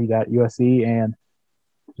 and now he's at USC, and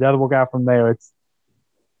that'll work out from there.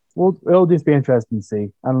 It'll just be interesting to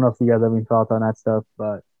see. I don't know if you guys have any thoughts on that stuff,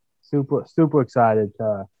 but super excited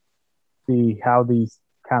to see how these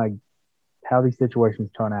situations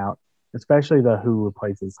turn out, especially who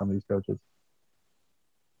replaces some of these coaches.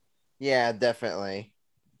 Yeah, definitely.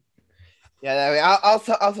 Yeah, I mean,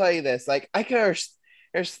 I'll tell you this. Like, I can here's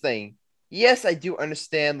the thing. Yes, I do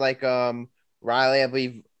understand. Like, Riley, I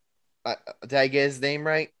believe. Did I get his name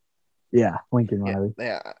right? Yeah, Lincoln Riley.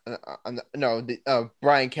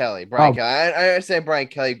 Brian Kelly. Kelly. I understand Brian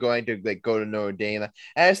Kelly going to like go to Notre Dame.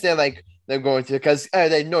 I understand like they're going to because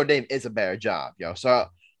Notre Dame is a better job, So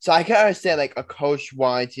I can understand like a coach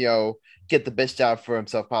wanting to get the best job for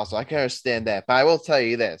himself possible. I can understand that, but I will tell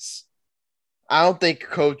you this: I don't think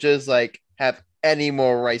coaches like have any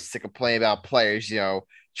more rights to complain about players,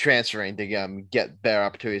 transferring to get better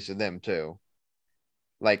opportunities for them too.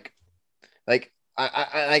 Like.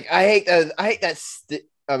 I hate that.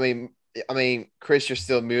 I mean, Chris, you're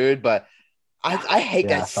still muted, but I hate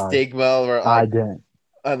that stigma where I didn't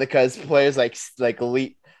because players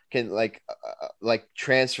can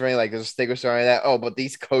transferring, like there's a stigma surrounding that. Oh, but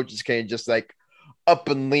these coaches can just like up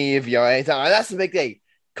and leave anytime. That's the big thing.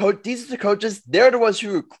 These are the coaches. They're the ones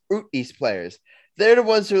who recruit these players. They're the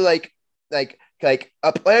ones who like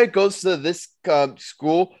a player goes to this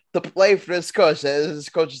school to play for this coach. And this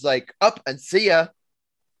coach is like, up and see ya.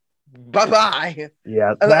 Bye-bye.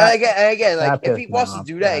 Yeah. Again, like if he wants to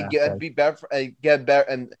do that and be better, get better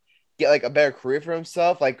and get like a better career for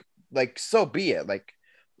himself, like so be it. Like,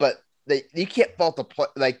 but you can't fault the play.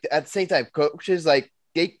 Like at the same time, coaches like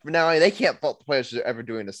they can't fault the players for ever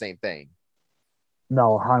doing the same thing.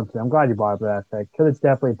 No, 100%. I'm glad you brought up that fact because it's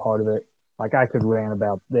definitely part of it. Like, I could rant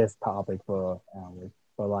about this topic for hours,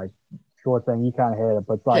 but like, short thing, you kind of hit it.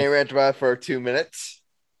 But it's like, Can't rant about it for 2 minutes.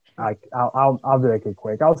 I'll do it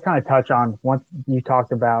quick. I was kind of touch on once you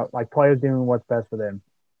talked about like players doing what's best for them,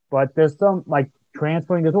 but there's some like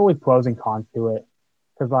transferring. There's always pros and cons to it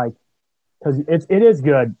because it is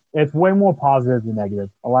good. It's way more positive than negative.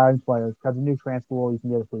 Allowing players because the new transfer rule, you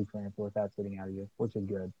can get a free transfer without sitting out of you, which is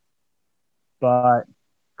good. But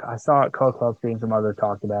I saw it, Coach Huffsby and some others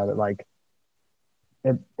talked about it. Like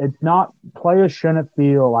it's not players shouldn't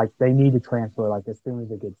feel like they need to transfer like as soon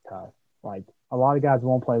as it gets tough. Like a lot of guys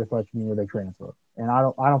won't play the freshman year they transfer, and I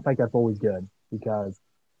don't think that's always good because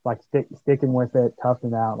like sticking with it,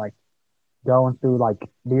 toughing out, like going through like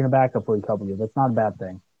being a backup for a couple years, that's not a bad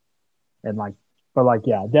thing. And like, but like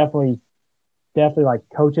yeah, definitely like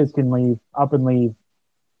coaches can leave up and leave.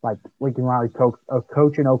 Like Lincoln Riley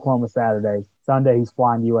coach in Oklahoma Saturday, Sunday he's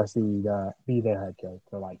flying to USC to be their head coach.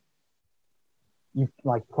 So like you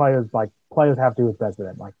players have to do what's best for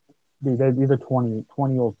them. Like these are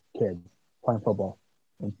 20-year-old kids playing football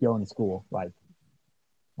and going to school. Like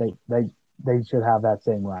they should have that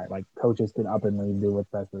same right. Like coaches can up and leave, do what's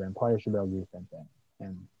best for them. Players should be able to do the same thing.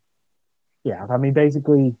 And yeah, I mean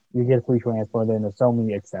basically you get a free transfer, then there's so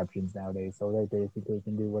many exceptions nowadays. So they basically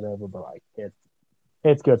can do whatever, but like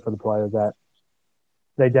it's good for the players that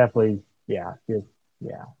they definitely you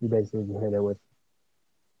basically hit it with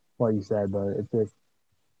what you said, but it's just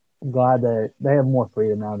I'm glad that they have more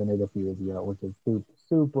freedom now than they did a few years ago, which is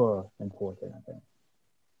super important, I think.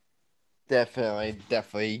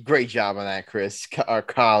 Definitely. Great job on that, Chris, our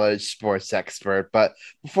college sports expert. But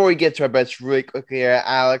before we get to our bets really quickly here,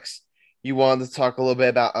 Alex, you wanted to talk a little bit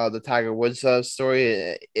about the Tiger Woods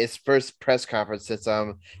story, his first press conference since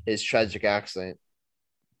his tragic accident.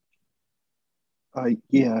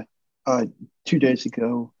 Yeah. 2 days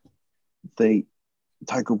ago,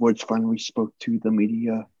 Tiger Woods finally spoke to the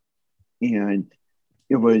media, and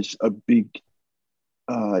it was a big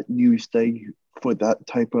news day for that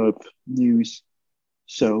type of news.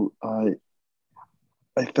 So I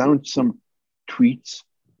found some tweets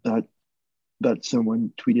that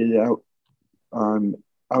someone tweeted out.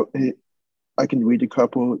 I can read a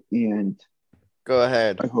couple, and go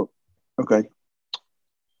ahead. I hope. Okay.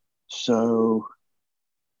 So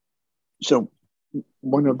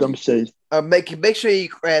one of them says, make sure you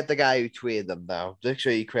credit the guy who tweeted them, though. Make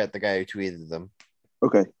sure you credit the guy who tweeted them.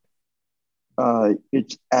 Okay.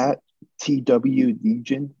 It's at TW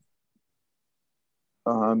Legion.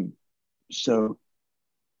 So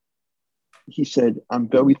he said, I'm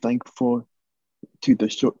very thankful to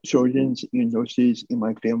the surgeons and nurses in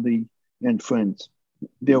my family and friends.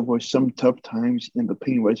 There were some tough times and the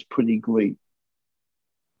pain was pretty great.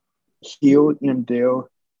 Here and there,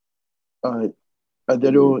 a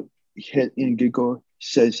little hit and giggle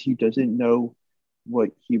says he doesn't know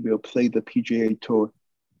what he will play the PGA Tour.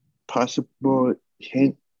 Possible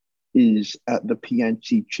hint is at the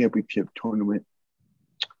PNC Championship tournament.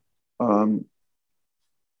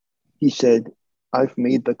 He said, I've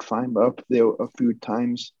made the climb up there a few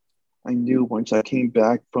times. I knew once I came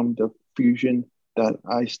back from the fusion that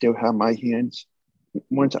I still have my hands.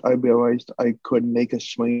 Once I realized I could make a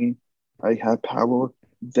swing, I had power,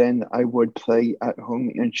 then I would play at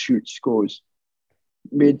home and shoot scores.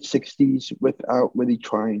 Mid-60s without really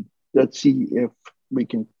trying. Let's see if we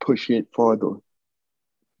can push it farther.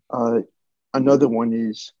 Another one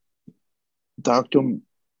is Dr.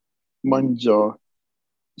 Munzar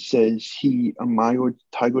says he admired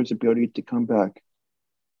Tiger's ability to come back.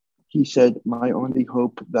 He said, my only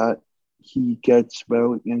hope that he gets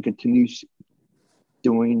well and continues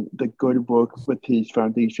doing the good work with his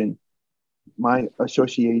foundation. My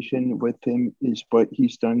association with him is what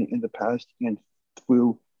he's done in the past and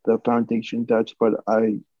through the foundation. That's what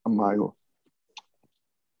I admire.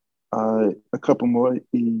 A couple more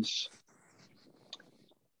is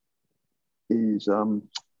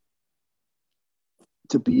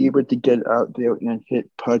to be able to get out there and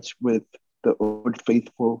hit putts with the old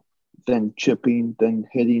faithful, then chipping, then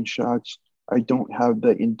hitting shots. I don't have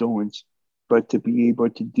the endurance, but to be able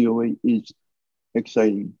to do it is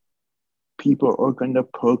exciting. People are going to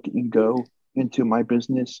poke and go into my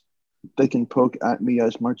business. They can poke at me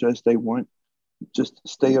as much as they want. Just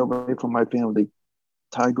stay away from my family.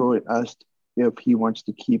 Tiger asked if he wants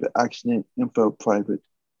to keep accident info private.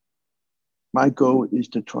 My goal is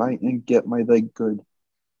to try and get my leg good.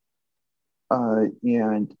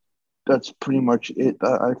 And that's pretty much it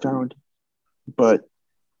that I found. But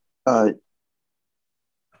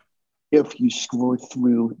if you scroll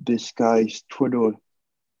through this guy's Twitter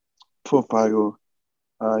profile.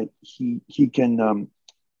 He can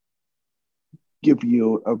give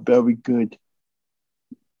you a very good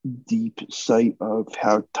deep sight of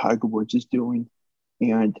how Tiger Woods is doing.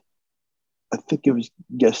 And I think it was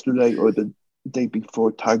yesterday or the day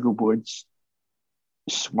before, Tiger Woods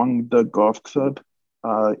swung the golf club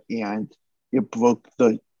and it broke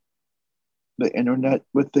the internet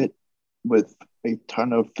with it, with a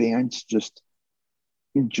ton of fans just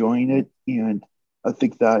enjoying it. And I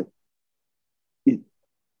think that it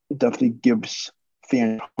definitely gives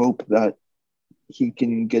fans hope that he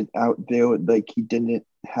can get out there, like he didn't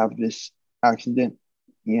have this accident,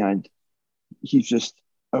 and he's just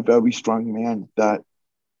a very strong man that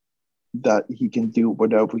he can do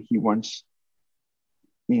whatever he wants,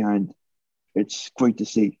 and it's great to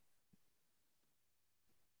see.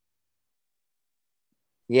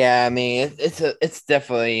 Yeah, I mean it's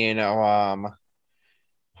definitely hold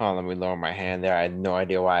on, let me lower my hand there. I had no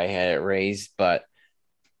idea why I had it raised, but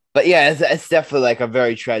yeah, it's definitely like a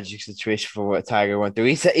very tragic situation for what Tiger went through.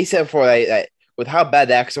 He said before that with how bad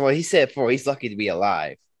the accident was, he said before he's lucky to be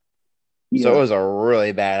alive. So it was a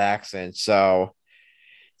really bad accident. So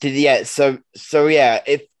yeah,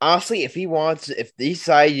 if honestly, if he wants, if he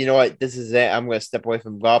decide, you know what, this is it, I'm gonna step away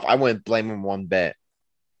from golf, I wouldn't blame him one bit.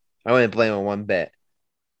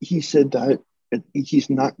 He said that he's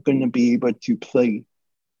not going to be able to play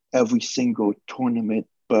every single tournament,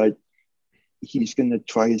 but he's going to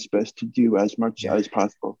try his best to do as much as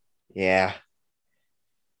possible. Yeah.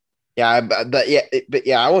 Yeah, but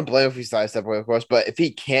yeah, I wouldn't blame him if he started step away, of course. But if he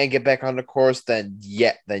can get back on the course, then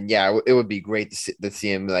yeah, it would be great to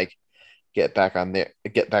see him like get back on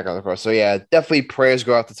the course. So yeah, definitely prayers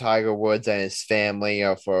go out to Tiger Woods and his family,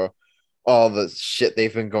 for all the shit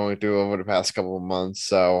they've been going through over the past couple of months.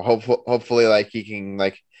 So hopefully, like he can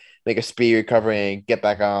like make a speedy recovery and get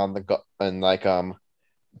back on the and like and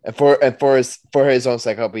for his own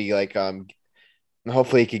sake, hope he like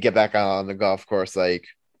hopefully he could get back on the golf course like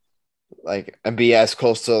and be as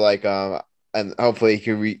close to like and hopefully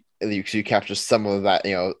he could capture some of that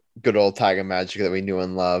good old Tiger magic that we knew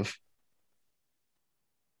and love.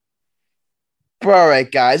 But all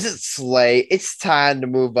right, guys, it's late. It's time to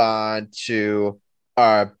move on to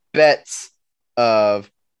our bets of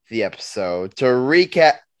the episode. To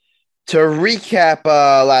recap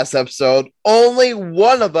last episode, only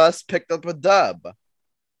one of us picked up a dub.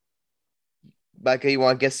 Michael, you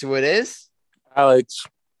want to guess who it is? Alex.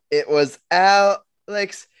 It was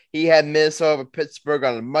Alex. He had Minnesota over Pittsburgh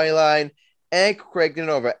on the money line, and Craigton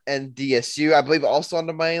over NDSU, I believe, also on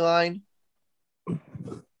the money line.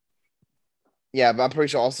 Yeah, but I'm pretty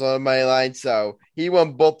sure also on the money line. So he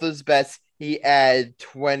won both his bets. He had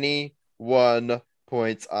 21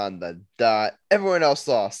 points on the dot. Everyone else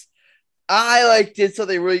lost. I did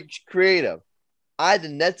something really creative. I had the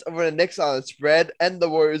Nets over the Knicks on the spread and the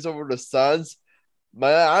Warriors over the Suns.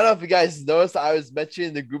 But I don't know if you guys noticed, I was mentioning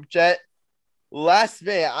in the group chat. Last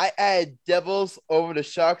minute, I had Devils over the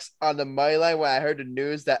Sharks on the money line when I heard the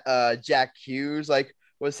news that Jack Hughes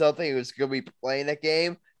was something he was going to be playing that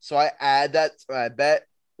game. So I add that to my bet.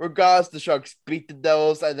 Regardless, the Sharks beat the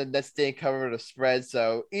Devils and the Nets didn't cover the spread.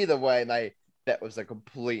 So either way, my bet was a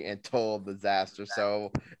complete and total disaster.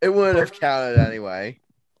 So it wouldn't have counted anyway.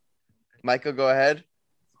 Michael, go ahead.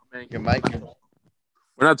 Mike.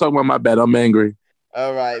 We're not talking about my bet. I'm angry.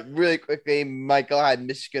 All right, really quickly, Michael had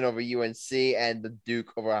Michigan over UNC and the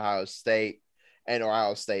Duke over Ohio State, and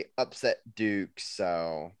Ohio State upset Duke.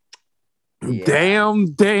 So, yeah.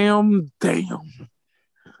 Damn.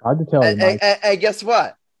 Hard to tell you, Mike. And guess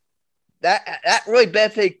what? That really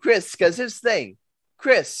benefited Chris, because his thing,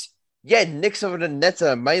 Chris, you had Knicks over the Nets on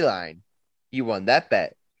the money line. You won that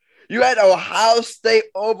bet. You had Ohio State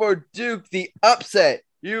over Duke, the upset.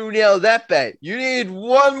 You nailed that bet. You need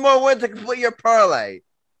one more win to complete your parlay.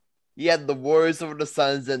 You had the Warriors over the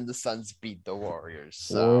Suns, and the Suns beat the Warriors.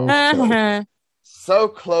 So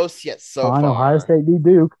close, yet so far. Ohio State beat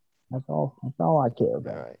Duke. That's all I care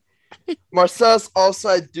about. All right. Marcellus also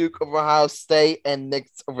had Duke over Ohio State and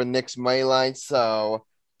Knicks over Knicks money line. So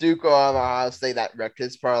Duke on Ohio State, that wrecked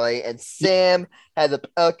his parlay. And Sam had the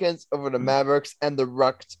Pelicans over the Mavericks and the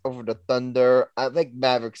Rucks over the Thunder. I think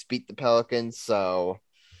Mavericks beat the Pelicans, so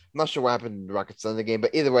I'm not sure what happened to the Rockets in the game.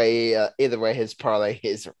 But either way, his parlay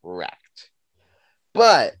is wrecked.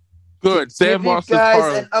 But good, Sam lost his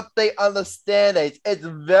parlay. An update on the standings. It's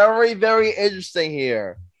very, very interesting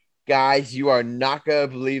here. Guys, you are not going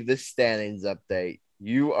to believe this standings update.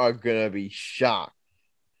 You are going to be shocked.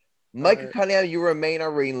 Michael Cunningham, you remain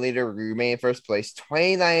our ringleader. You remain in first place,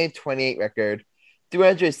 29-28 record,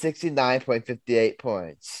 369.58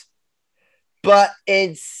 points. But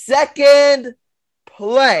in second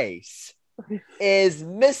place is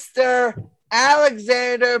Mr.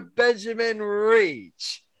 Alexander Benjamin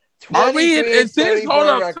Reach. Are we is this? Hold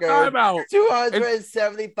up, record, time out.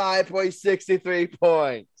 275.63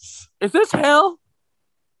 points. Is this hell?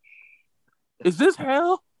 Is this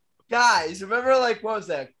hell? Guys, remember, like, what was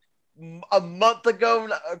that? A month ago,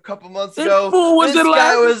 a couple months This ago, fool was this in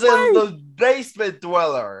guy last was in place. the basement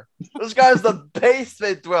dweller. This guy was the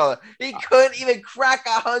basement dweller. He couldn't even crack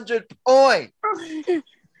 100 points.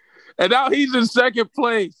 And now he's in second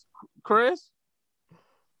place. Chris,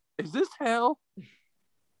 is this hell?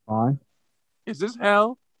 Fine. Is this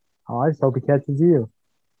hell? Oh, I just hope he catches you.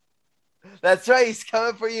 That's right. He's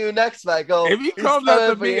coming for you next, Michael. If he He's comes coming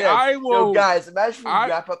after for me, you next. I will. Yo, guys, imagine if we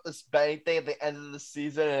wrap up this betting thing at the end of the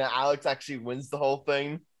season and Alex actually wins the whole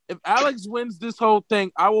thing. If Alex wins this whole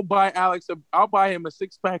thing, I will buy Alex. I'll buy him a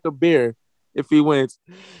 6-pack of beer if he wins,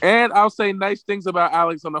 and I'll say nice things about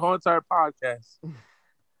Alex on the whole entire podcast.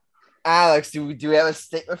 Alex, do we have a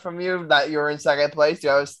statement from you that you're in second place? Do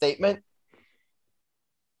you have a statement?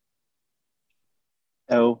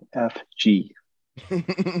 LFG.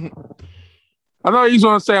 I thought he was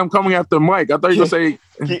going to say I'm coming after Mike. I thought he was going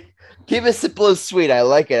to say keep it simple and sweet. I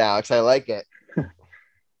like it, Alex. I like it.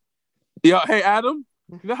 Yeah, hey Adam,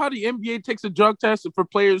 you know how the NBA takes a drug test for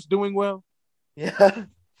players doing well? Yeah.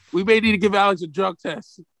 We may need to give Alex a drug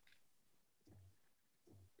test.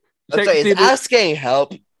 That's right. Is Alex getting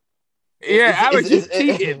help? Yeah, Alex, you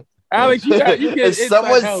cheating. Alex, you get is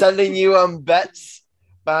someone help. sending you bets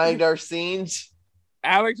behind our scenes?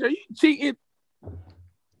 Alex, are you cheating?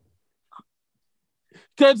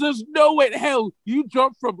 Because there's no way in hell you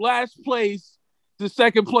jumped from last place to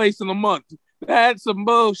second place in a month. That's some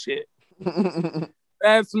bullshit.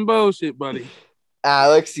 That's some bullshit, buddy.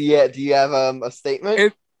 Alex, yeah, do you have a statement?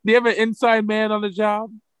 Do you have an inside man on the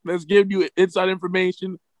job that's giving you inside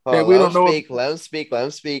information that we let don't know? Let him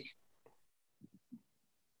speak.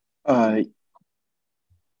 To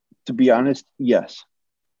be honest, yes.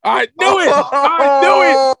 I knew it. I knew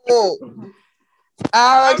it.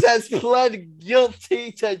 Alex has pled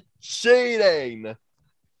guilty to cheating.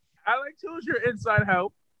 Alex, who's your inside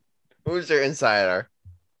help? Who's your insider?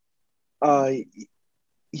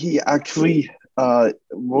 He actually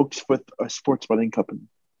works with a sports betting company.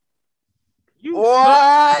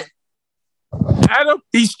 What? Adam,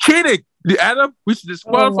 he's cheating. Adam, we should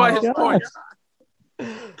disqualify his points.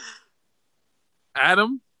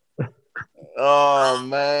 Adam. Oh,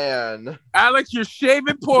 man. Alex, you're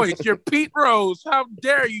shaving points. You're Pete Rose. How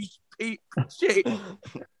dare you, Pete?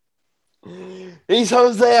 He's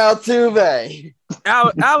Jose Altuve.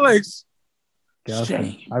 Alex.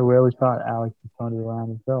 Justin, I really thought Alex was turned it around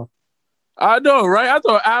himself. I know, right? I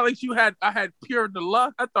thought Alex, I had pure the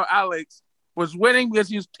luck. I thought Alex was winning because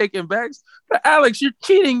he was taking bets. But Alex, you're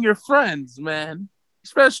cheating your friends, man.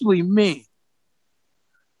 Especially me.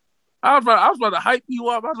 I was about to hype you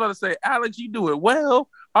up. I was about to say, Alex, you do it well.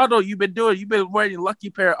 Although you've been wearing your lucky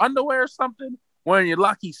pair of underwear or something, wearing your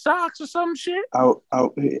lucky socks or some shit. I'll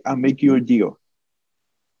make you a deal.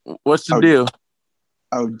 What's the deal?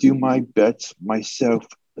 I'll do my bets myself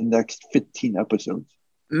the next 15 episodes.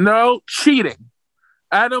 No cheating.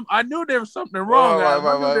 Adam, I knew there was something wrong.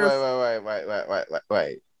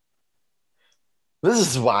 Wait. This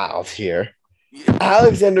is wild here.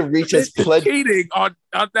 Alexander Reach has pled cheating on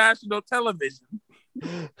national television.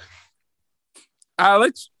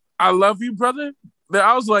 Alex, I love you, brother. But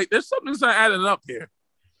I was like, there's something that's not adding up here.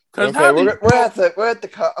 Okay, we're at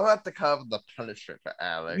the come the punishment for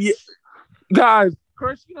Alex. Yeah. Guys,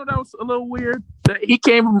 Chris, you know that was a little weird that he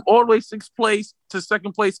came from all the way 6th place to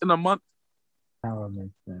 2nd place in a month. That would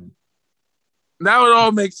make sense. Now it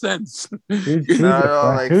all makes sense. Who's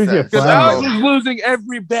your Because Alex was losing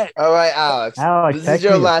every bet. All right, Alex. This is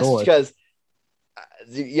your last because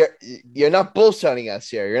you're not bullshitting us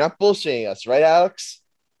here. You're not bullshitting us, right, Alex?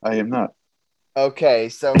 I am not. Okay,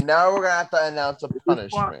 so now we're gonna have to announce a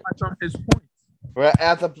punishment. His points. We're gonna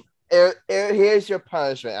have to. Here's your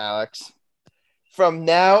punishment, Alex. From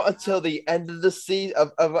now until the end of the season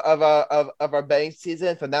of our betting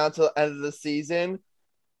season, from now until the end of the season,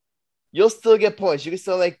 you'll still get points. You can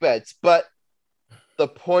still make bets, but the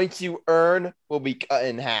points you earn will be cut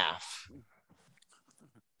in half.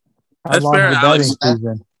 How long is the betting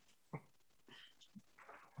season?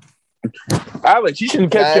 Alex, you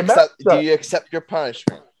shouldn't catch your mouth. Do you accept your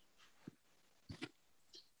punishment?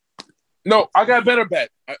 No, I got a better bet.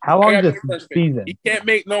 How long is this season? He can't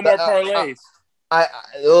make no more parlays. A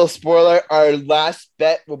little spoiler, our last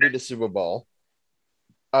bet will be the Super Bowl.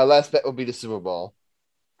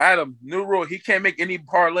 Adam, new rule. He can't make any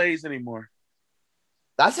parlays anymore.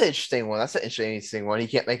 That's an interesting one. He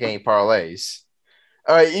can't make any parlays.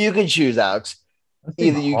 All right, you can choose, Alex. Let's do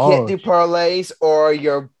Either you can't do college. parlays, or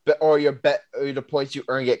your bet, or the points you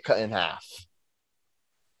earn get cut in half.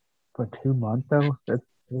 For 2 months though. That's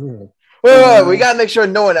weird. Wait, we gotta make sure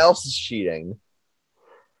no one else is cheating.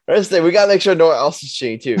 We gotta make sure no one else is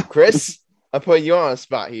cheating too. Chris, I'm putting you on a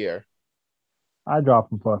spot here. I dropped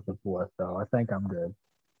from plus to fourth, so I think I'm good.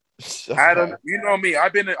 Adam, you know me.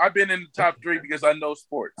 I've been in the top 3 because I know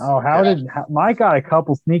sports. Oh, Mike got a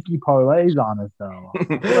couple sneaky parlays on us though? I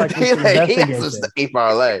feel like we should He has investigate some this. sneaky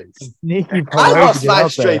parlays. Sneaky parlays. I lost to get 5 up there.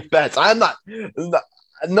 straight bets. I'm not.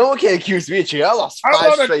 No one can accuse me of cheating. I lost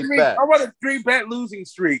 5 straight bets. I want a 3-bet losing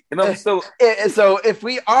streak, and I'm still. So if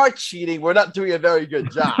we are cheating, we're not doing a very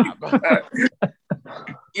good job.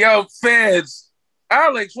 Yo, fans,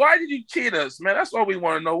 Alex, why did you cheat us, man? That's all we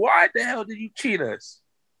want to know. Why the hell did you cheat us?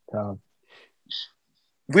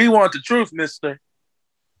 We want the truth, mister.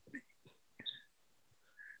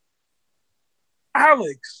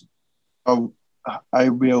 Alex. I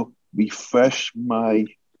will refresh my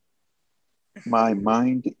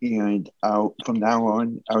mind, and from now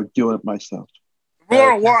on I'll do it myself.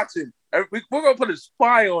 We're watching. We're gonna put a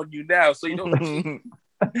spy on you now, so you don't. We're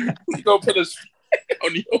gonna put a spy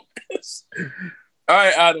on you. All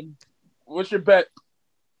right, Adam, what's your bet?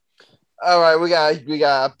 All right, we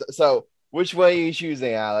got. So, which way are you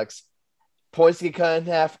choosing, Alex? Points get cut in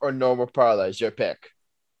half or normal parlays? Your pick.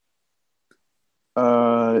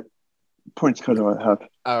 Points cut in half.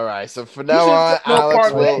 All right, so from now on,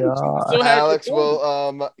 Alex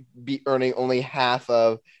will be earning only half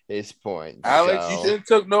of his points. Alex, you should have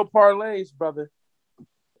took no parlays, brother.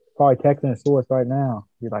 Probably texting a source right now.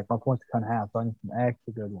 Be like, my points cut in half, so I need some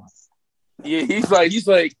extra good ones. Yeah, he's like, he's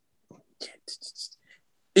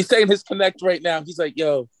taking his connect right now. He's like,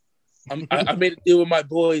 yo, I made a deal with my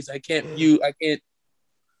boys. I can't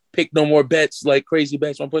pick no more bets, like crazy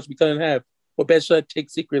bets. My points be cut in half. What bet should I take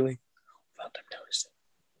secretly?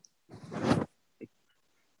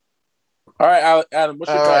 All right, Adam,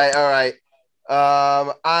 what's your bet? All right.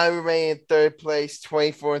 I remain in third place,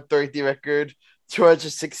 24-33 record,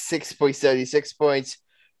 266.76 points.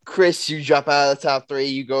 Chris, you drop out of the top 3.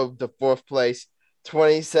 You go to fourth place,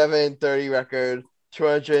 27-30 record,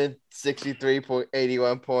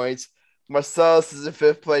 263.81 points. Marcellus is in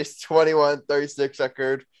fifth place, 21-36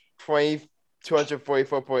 record,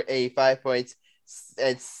 244.85 points.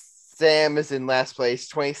 And Sam is in last place,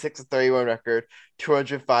 26-31 record,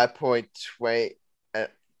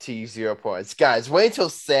 205.20 points. Guys, wait until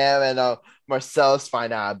Sam and Marcellus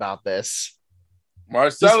find out about this.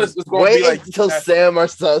 Marcellus is going to be like... until Sam and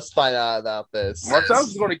Marcellus find out about this. Marcellus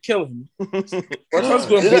is going to kill him. Marcellus is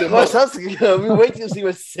going to beat him up. We wait to see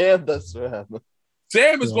what Sam does for him.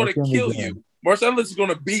 Sam is going to kill you. Marcellus is going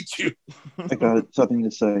to beat you. I got something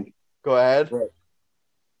to say. Go ahead. Right.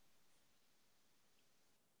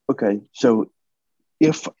 Okay, so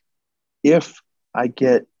if I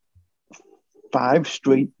get 5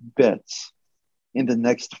 straight bets in the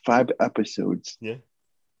next 5 episodes,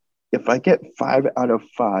 if I get 5 out of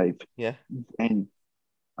 5, and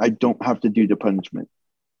I don't have to do the punishment.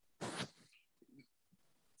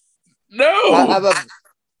 No.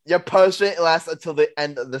 Your punishment lasts until the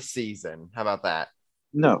end of the season. How about that?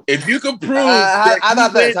 No. If you can prove how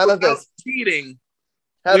about this? Cheating.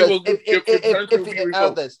 If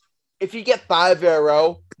you get 5 in a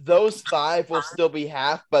row, those 5 will still be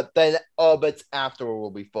half, but then all bets afterward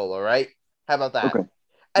will be full. All right? How about that? Okay.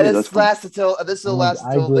 And Yeah, this lasts until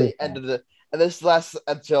the end of that. and this lasts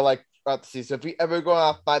until like throughout the season. So if we ever go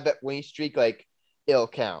on a 5-bet winning streak, like it'll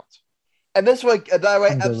count. And this one, by the way,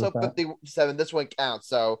 episode 57, this one counts.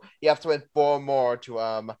 So you have to win 4 more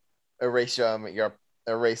to erase your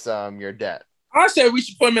debt. I said we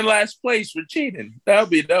should put him in last place for cheating.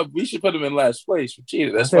 We should put him in last place for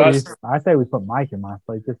cheating. That's I say we put Mike in last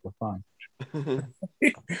place just for fun.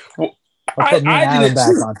 Well, put me and Adam back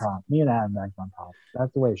on top. Me and Adam back on top.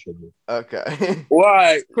 That's the way it should be. Okay.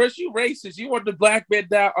 Why, Chris? You racist? You want the black man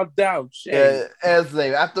down? Shame. Yeah, as his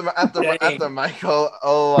name after Michael. After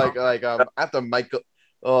Michael.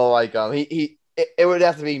 It would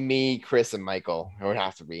have to be me, Chris, and Michael. It would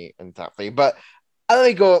have to be in the top 3. But let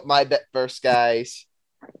me go with my bet first, guys.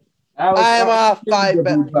 Alex, I'm on a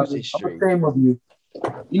 5-bet losing streak. I'm with you.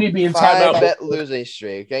 You need to be in timeout. 5-bet losing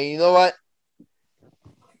streak. Okay, you know what?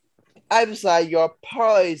 I decided your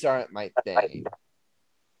parlays aren't my thing.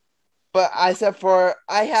 But I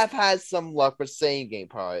have had some luck with same game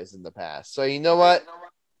parlays in the past. So you know what?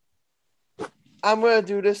 I'm going to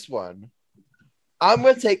do this one. I'm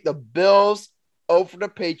going to take the Bills over the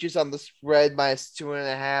Patriots on the spread minus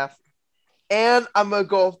 2.5. And I'm going to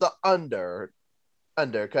go with the under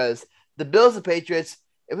because the Bills and Patriots,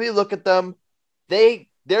 if we look at them, they're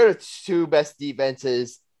the two best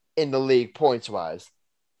defenses in the league points wise.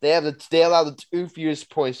 They allow the two fewest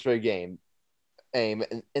points per game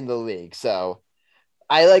in the league. So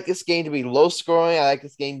I like this game to be low scoring. I like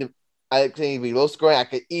this game to be low scoring. I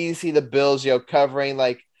could easily see the Bills, covering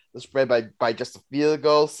like the spread by just a field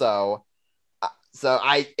goal. So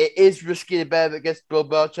it is risky to bet against Bill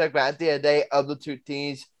Belichick, but at the end of the day, of the two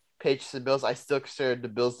teams, Patriots and Bills, I still consider the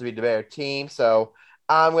Bills to be the better team. So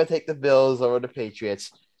I'm going to take the Bills over the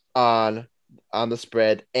Patriots on the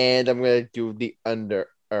spread, and I'm going to do the under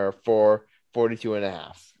for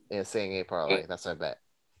 42.5 in a same game parlay. That's my bet.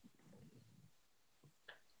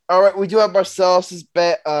 All right, we do have Marcellus's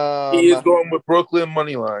bet. He is going with Brooklyn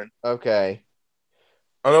money line. Okay.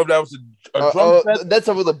 I don't know if that was a drunk bet. That's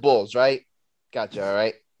over the Bulls, right? Gotcha. All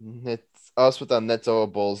right. It's us with the Nets over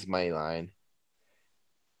Bulls money line.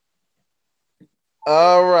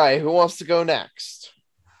 All right. Who wants to go next?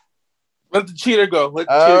 Let the cheater go.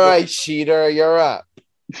 All right, cheater, you're up.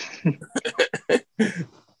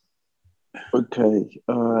 Okay.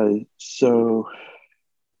 So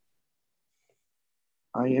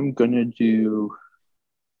I am gonna do.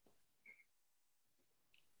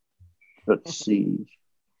 Let's see.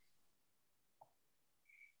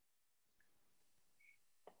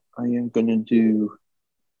 I am gonna do.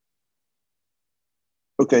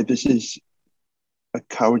 Okay, this is a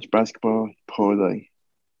college basketball parlay.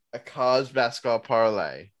 A college basketball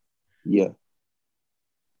parlay. Yeah.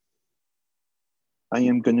 I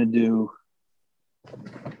am gonna do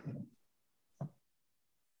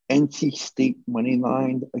NC State money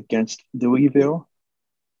line against Louisville.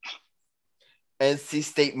 NC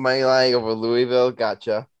State money line over Louisville.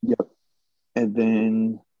 Gotcha. Yep. And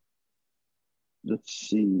then let's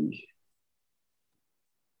see.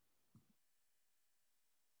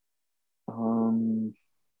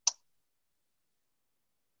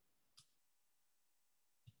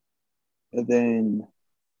 And then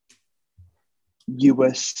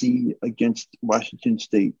USC against Washington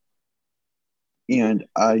State. And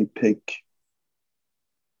I pick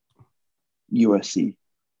USC.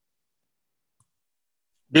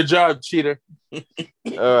 Good job, cheater. All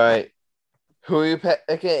right. Who you pick?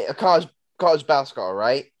 Okay, a college basketball,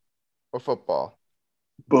 right? Or football?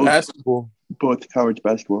 Both basketball. Both college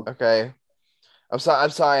basketball. Okay. I'm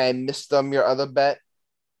sorry. I missed your other bet.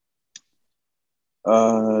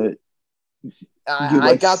 I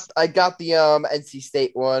got the NC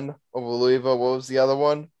State one over Louisville. What was the other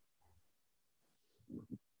one?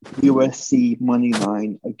 USC money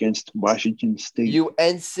line against Washington State.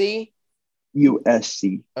 UNC?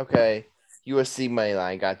 USC. Okay. USC money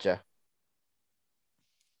line. Gotcha.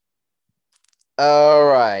 All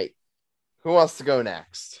right. Who wants to go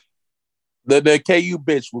next? The KU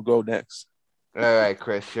bitch will go next. All right,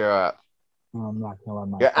 Chris, you're up. I'm not gonna let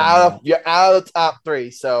my You're out of the top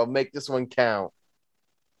three, so make this one count.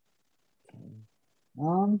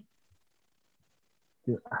 I'm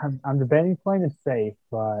debating playing it safe,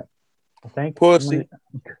 but I think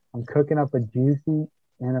I'm cooking up a juicy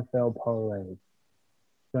NFL parlay. It's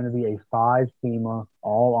going to be a 5-teamer,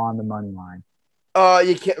 all on the money line. Oh,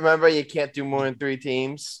 you can't do more than 3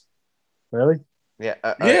 teams. Really? Yeah.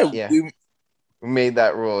 Yeah. We made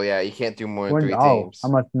that rule. Yeah, you can't do more than 3 teams. I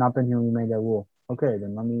must not been here when we made that rule. Okay,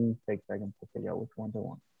 then let me take a second to figure out which ones I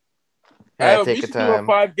want. Yeah, we should do a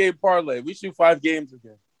 5-game parlay. We should do 5 games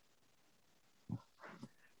again.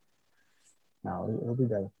 No, it'll be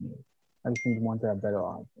better for me. I just need one to have better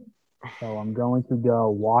odds. So I'm going to go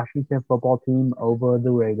Washington football team over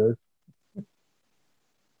the Raiders.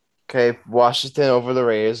 Okay, Washington over the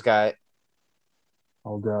Raiders, got it.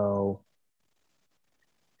 I'll go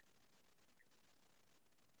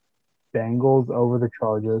Bengals over the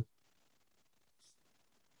Chargers.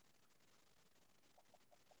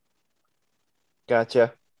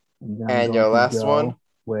 Gotcha. And your last one?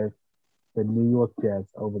 With the New York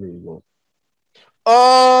Jets over the Eagles.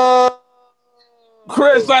 Oh!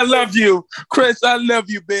 Chris, I love you. Chris, I love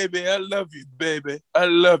you, baby. I love you, baby. I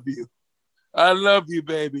love you. I love you,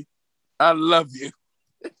 baby. I love you.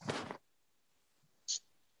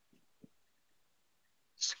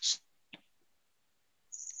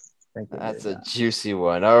 That's a juicy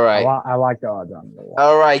one. All right. I like the odds on it.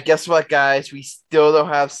 All right. Guess what, guys? We still don't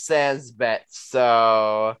have Sam's bet.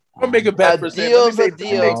 So I'll make a bet for Sam. Deal's a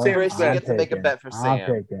deal. Chris, you get to make a bet for I'm Sam.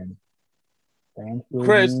 picking.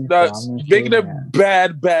 Chris, making a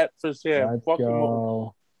bad bet for Sam. Let's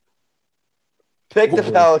go. Pick the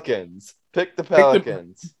Pelicans. Pick the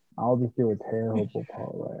Pelicans. I'll just do a terrible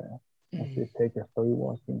parlay. Let's just take a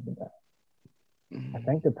 3-loss team for that. I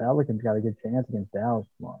think the Pelicans got a good chance against Dallas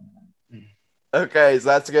tomorrow. Okay, so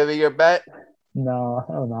that's gonna be your bet. No,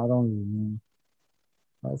 I don't even.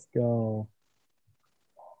 Let's go.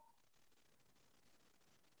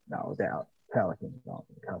 No doubt. Pelicans on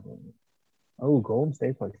the cover. Oh, Golden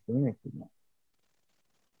State plays Phoenix again.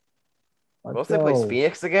 Will they play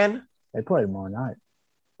Phoenix again? They play tomorrow night.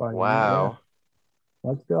 But, Wow.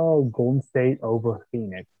 Let's go Golden State over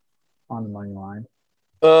Phoenix on the money line.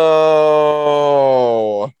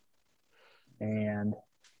 Oh. And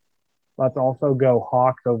let's also go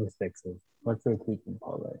Hawks over Sixers. Let's do a two-team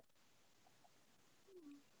parlay.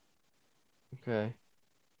 Okay.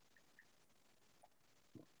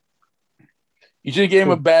 You should give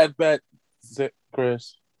him a bad bet,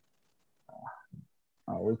 Chris.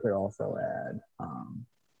 We could also add.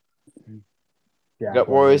 Got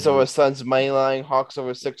Warriors over Suns money line, Hawks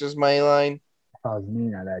over Sixers money line. If I was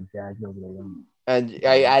mean, I'd add Jags over the win. And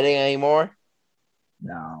are you adding any more?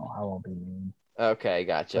 No, I won't be mean. Okay,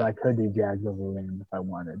 gotcha. But I could do Jags over the win if I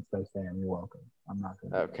wanted. So, Sam, you're welcome. I'm not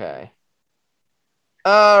going to. Okay.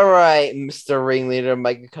 All right, Mr. Ringleader,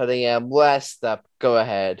 Mike Cunningham. Last step. Go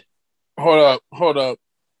ahead. Hold up.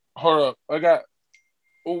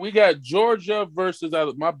 We got Georgia versus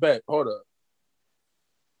my bet. Hold up.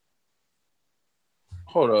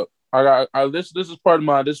 This is part of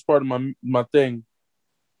my thing.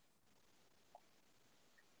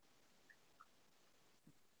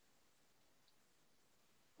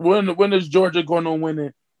 When is Georgia going to win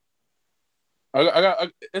it?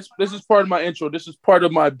 This is part of my intro. This is part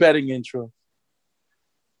of my betting intro.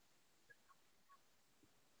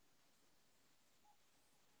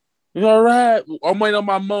 You all right? I'm waiting on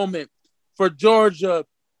my moment for Georgia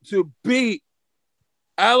to beat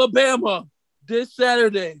Alabama this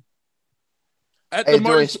Saturday at the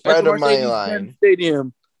Mercedes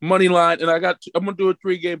Stadium money line, and I'm gonna do a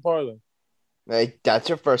 3-game parlay. Hey, that's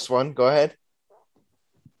your first one. Go ahead.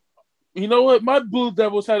 You know what? My Blue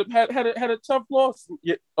Devils had a tough loss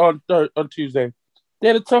on Tuesday. They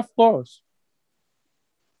had a tough loss.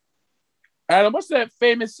 Adam, what's that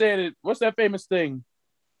famous saying? What's that famous thing?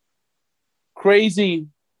 Crazy.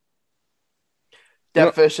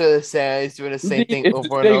 That Fisher is saying he's doing the same thing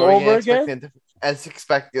over and over again. As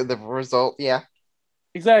expected, the result, yeah.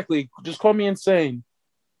 Exactly. Just call me insane.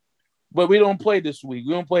 But we don't play this week.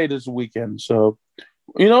 We don't play this weekend. So,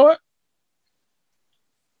 you know what?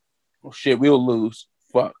 Oh, shit, we'll lose.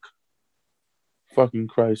 Fuck. Fucking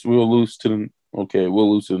Christ. We'll lose to the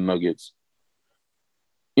Nuggets.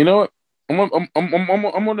 You know what?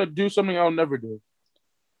 I'm gonna do something I'll never do.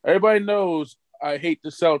 Everybody knows I hate the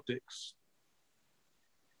Celtics.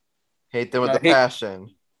 Hate them with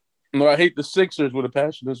passion. No, I hate the Sixers with a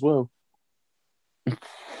passion as well.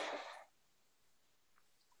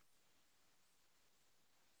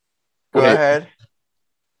 Go ahead.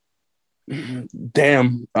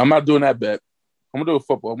 Damn, I'm not doing that bet. I'm gonna do a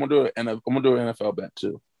football. I'm gonna do an NFL bet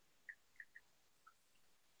too.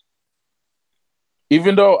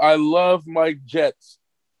 Even though I love my Jets,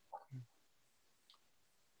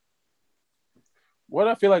 why do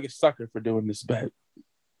I feel like a sucker for doing this bet?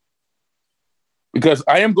 Because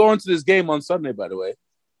I am going to this game on Sunday, by the way.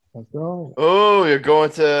 Let's go. Oh, you're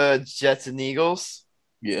going to Jets and Eagles?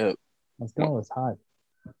 Yeah. Let's go. It's hot.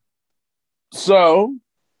 So,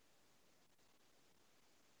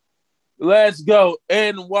 let's go.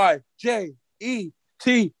 NYJETS.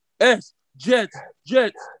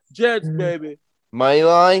 Jets, baby. Money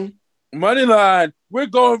line? Money line. We're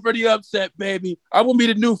going for the upset, baby. I will be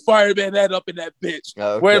the new fireman that up in that bitch.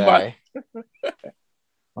 Okay. Where am I?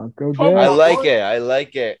 Let's go, Jets. I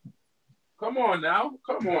like it. Come on now.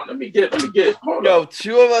 Come on. Let me get. Hold Yo, on.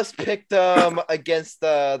 2 of us picked against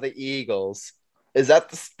the Eagles. Is that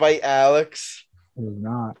despite Alex? It is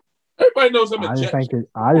not. Everybody knows I'm a Jet.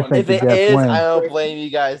 If it is, I don't blame you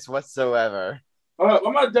guys whatsoever.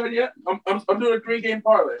 I'm not done yet. I'm doing a 3-game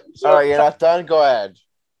parlay. So, all right, you're not done? Go ahead.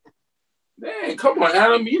 Man, come on,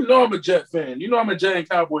 Adam. You know I'm a Jet fan. You know I'm a Jet and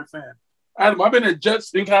Cowboy fan. Adam, I've been a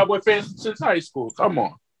Jets and Cowboy fan since high school. Come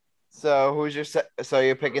on. So so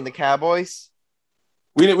you're picking the Cowboys?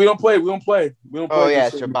 We don't play. We don't play. Oh yeah,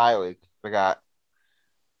 it's your bye week. Forgot.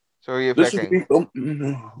 So who are you picking?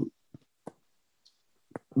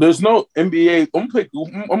 There's no NBA. I'm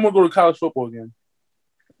gonna go to college football again.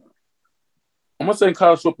 I'm gonna say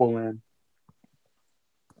college football land.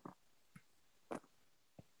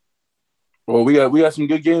 Well, we got some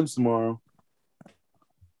good games tomorrow.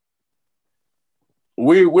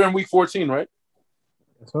 We're in week 14, right?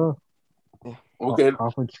 Yes, sir. Okay.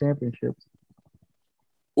 Conference championships.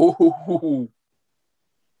 Ooh.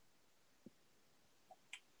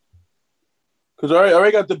 Because I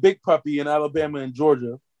already got the big puppy in Alabama and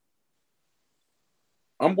Georgia.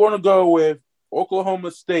 I'm going to go with Oklahoma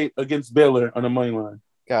State against Baylor on the money line.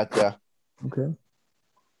 Gotcha. Okay.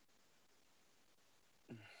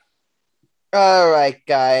 All right,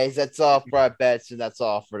 guys, that's all for our bets, and that's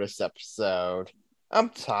all for this episode. I'm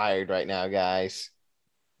tired right now, guys.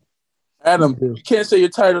 Adam, you can't say you're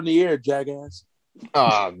tired on the air, jackass.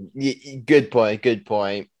 Good point. Good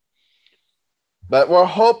point. But we're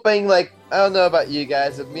hoping, like, I don't know about you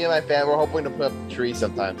guys, but me and my family, we're hoping to put up a tree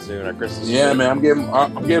sometime soon, our Christmas tree. Yeah, man, I'm getting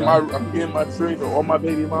my tree for all my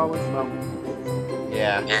baby mamas.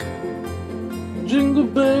 Yeah. Jingle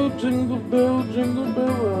bell, jingle bell, jingle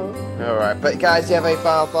bell. All right, but guys, you have any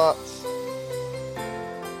final thoughts?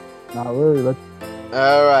 Not really.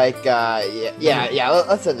 All right, guys. Yeah.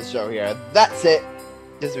 Let's end the show here. That's it.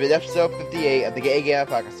 This has been episode 58 of the Gay Game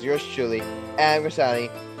Podcast. Yours truly, Adam Grisani,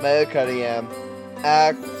 Mel Cunningham,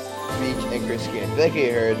 Alex Beach, and Chris Green. If you like what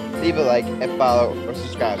you heard, leave a like and follow or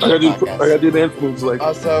subscribe to the podcast. I gotta do the influence like.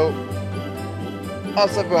 Also,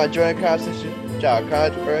 if you want to join the conversation, drop a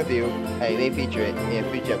comment or review, and you may feature it in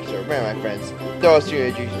a future episode. Remember, my friends, throw us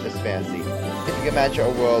your dreams as fantasy. If you can imagine a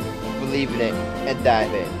world, believe in it and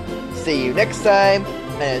dive in. See you next time,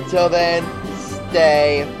 and until then,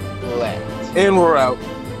 stay lit. And we're out.